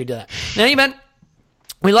 so make sure you do that. In any event,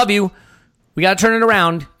 we love you. We got to turn it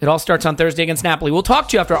around. It all starts on Thursday against Napoli. We'll talk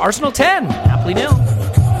to you after Arsenal 10, Napoli 0.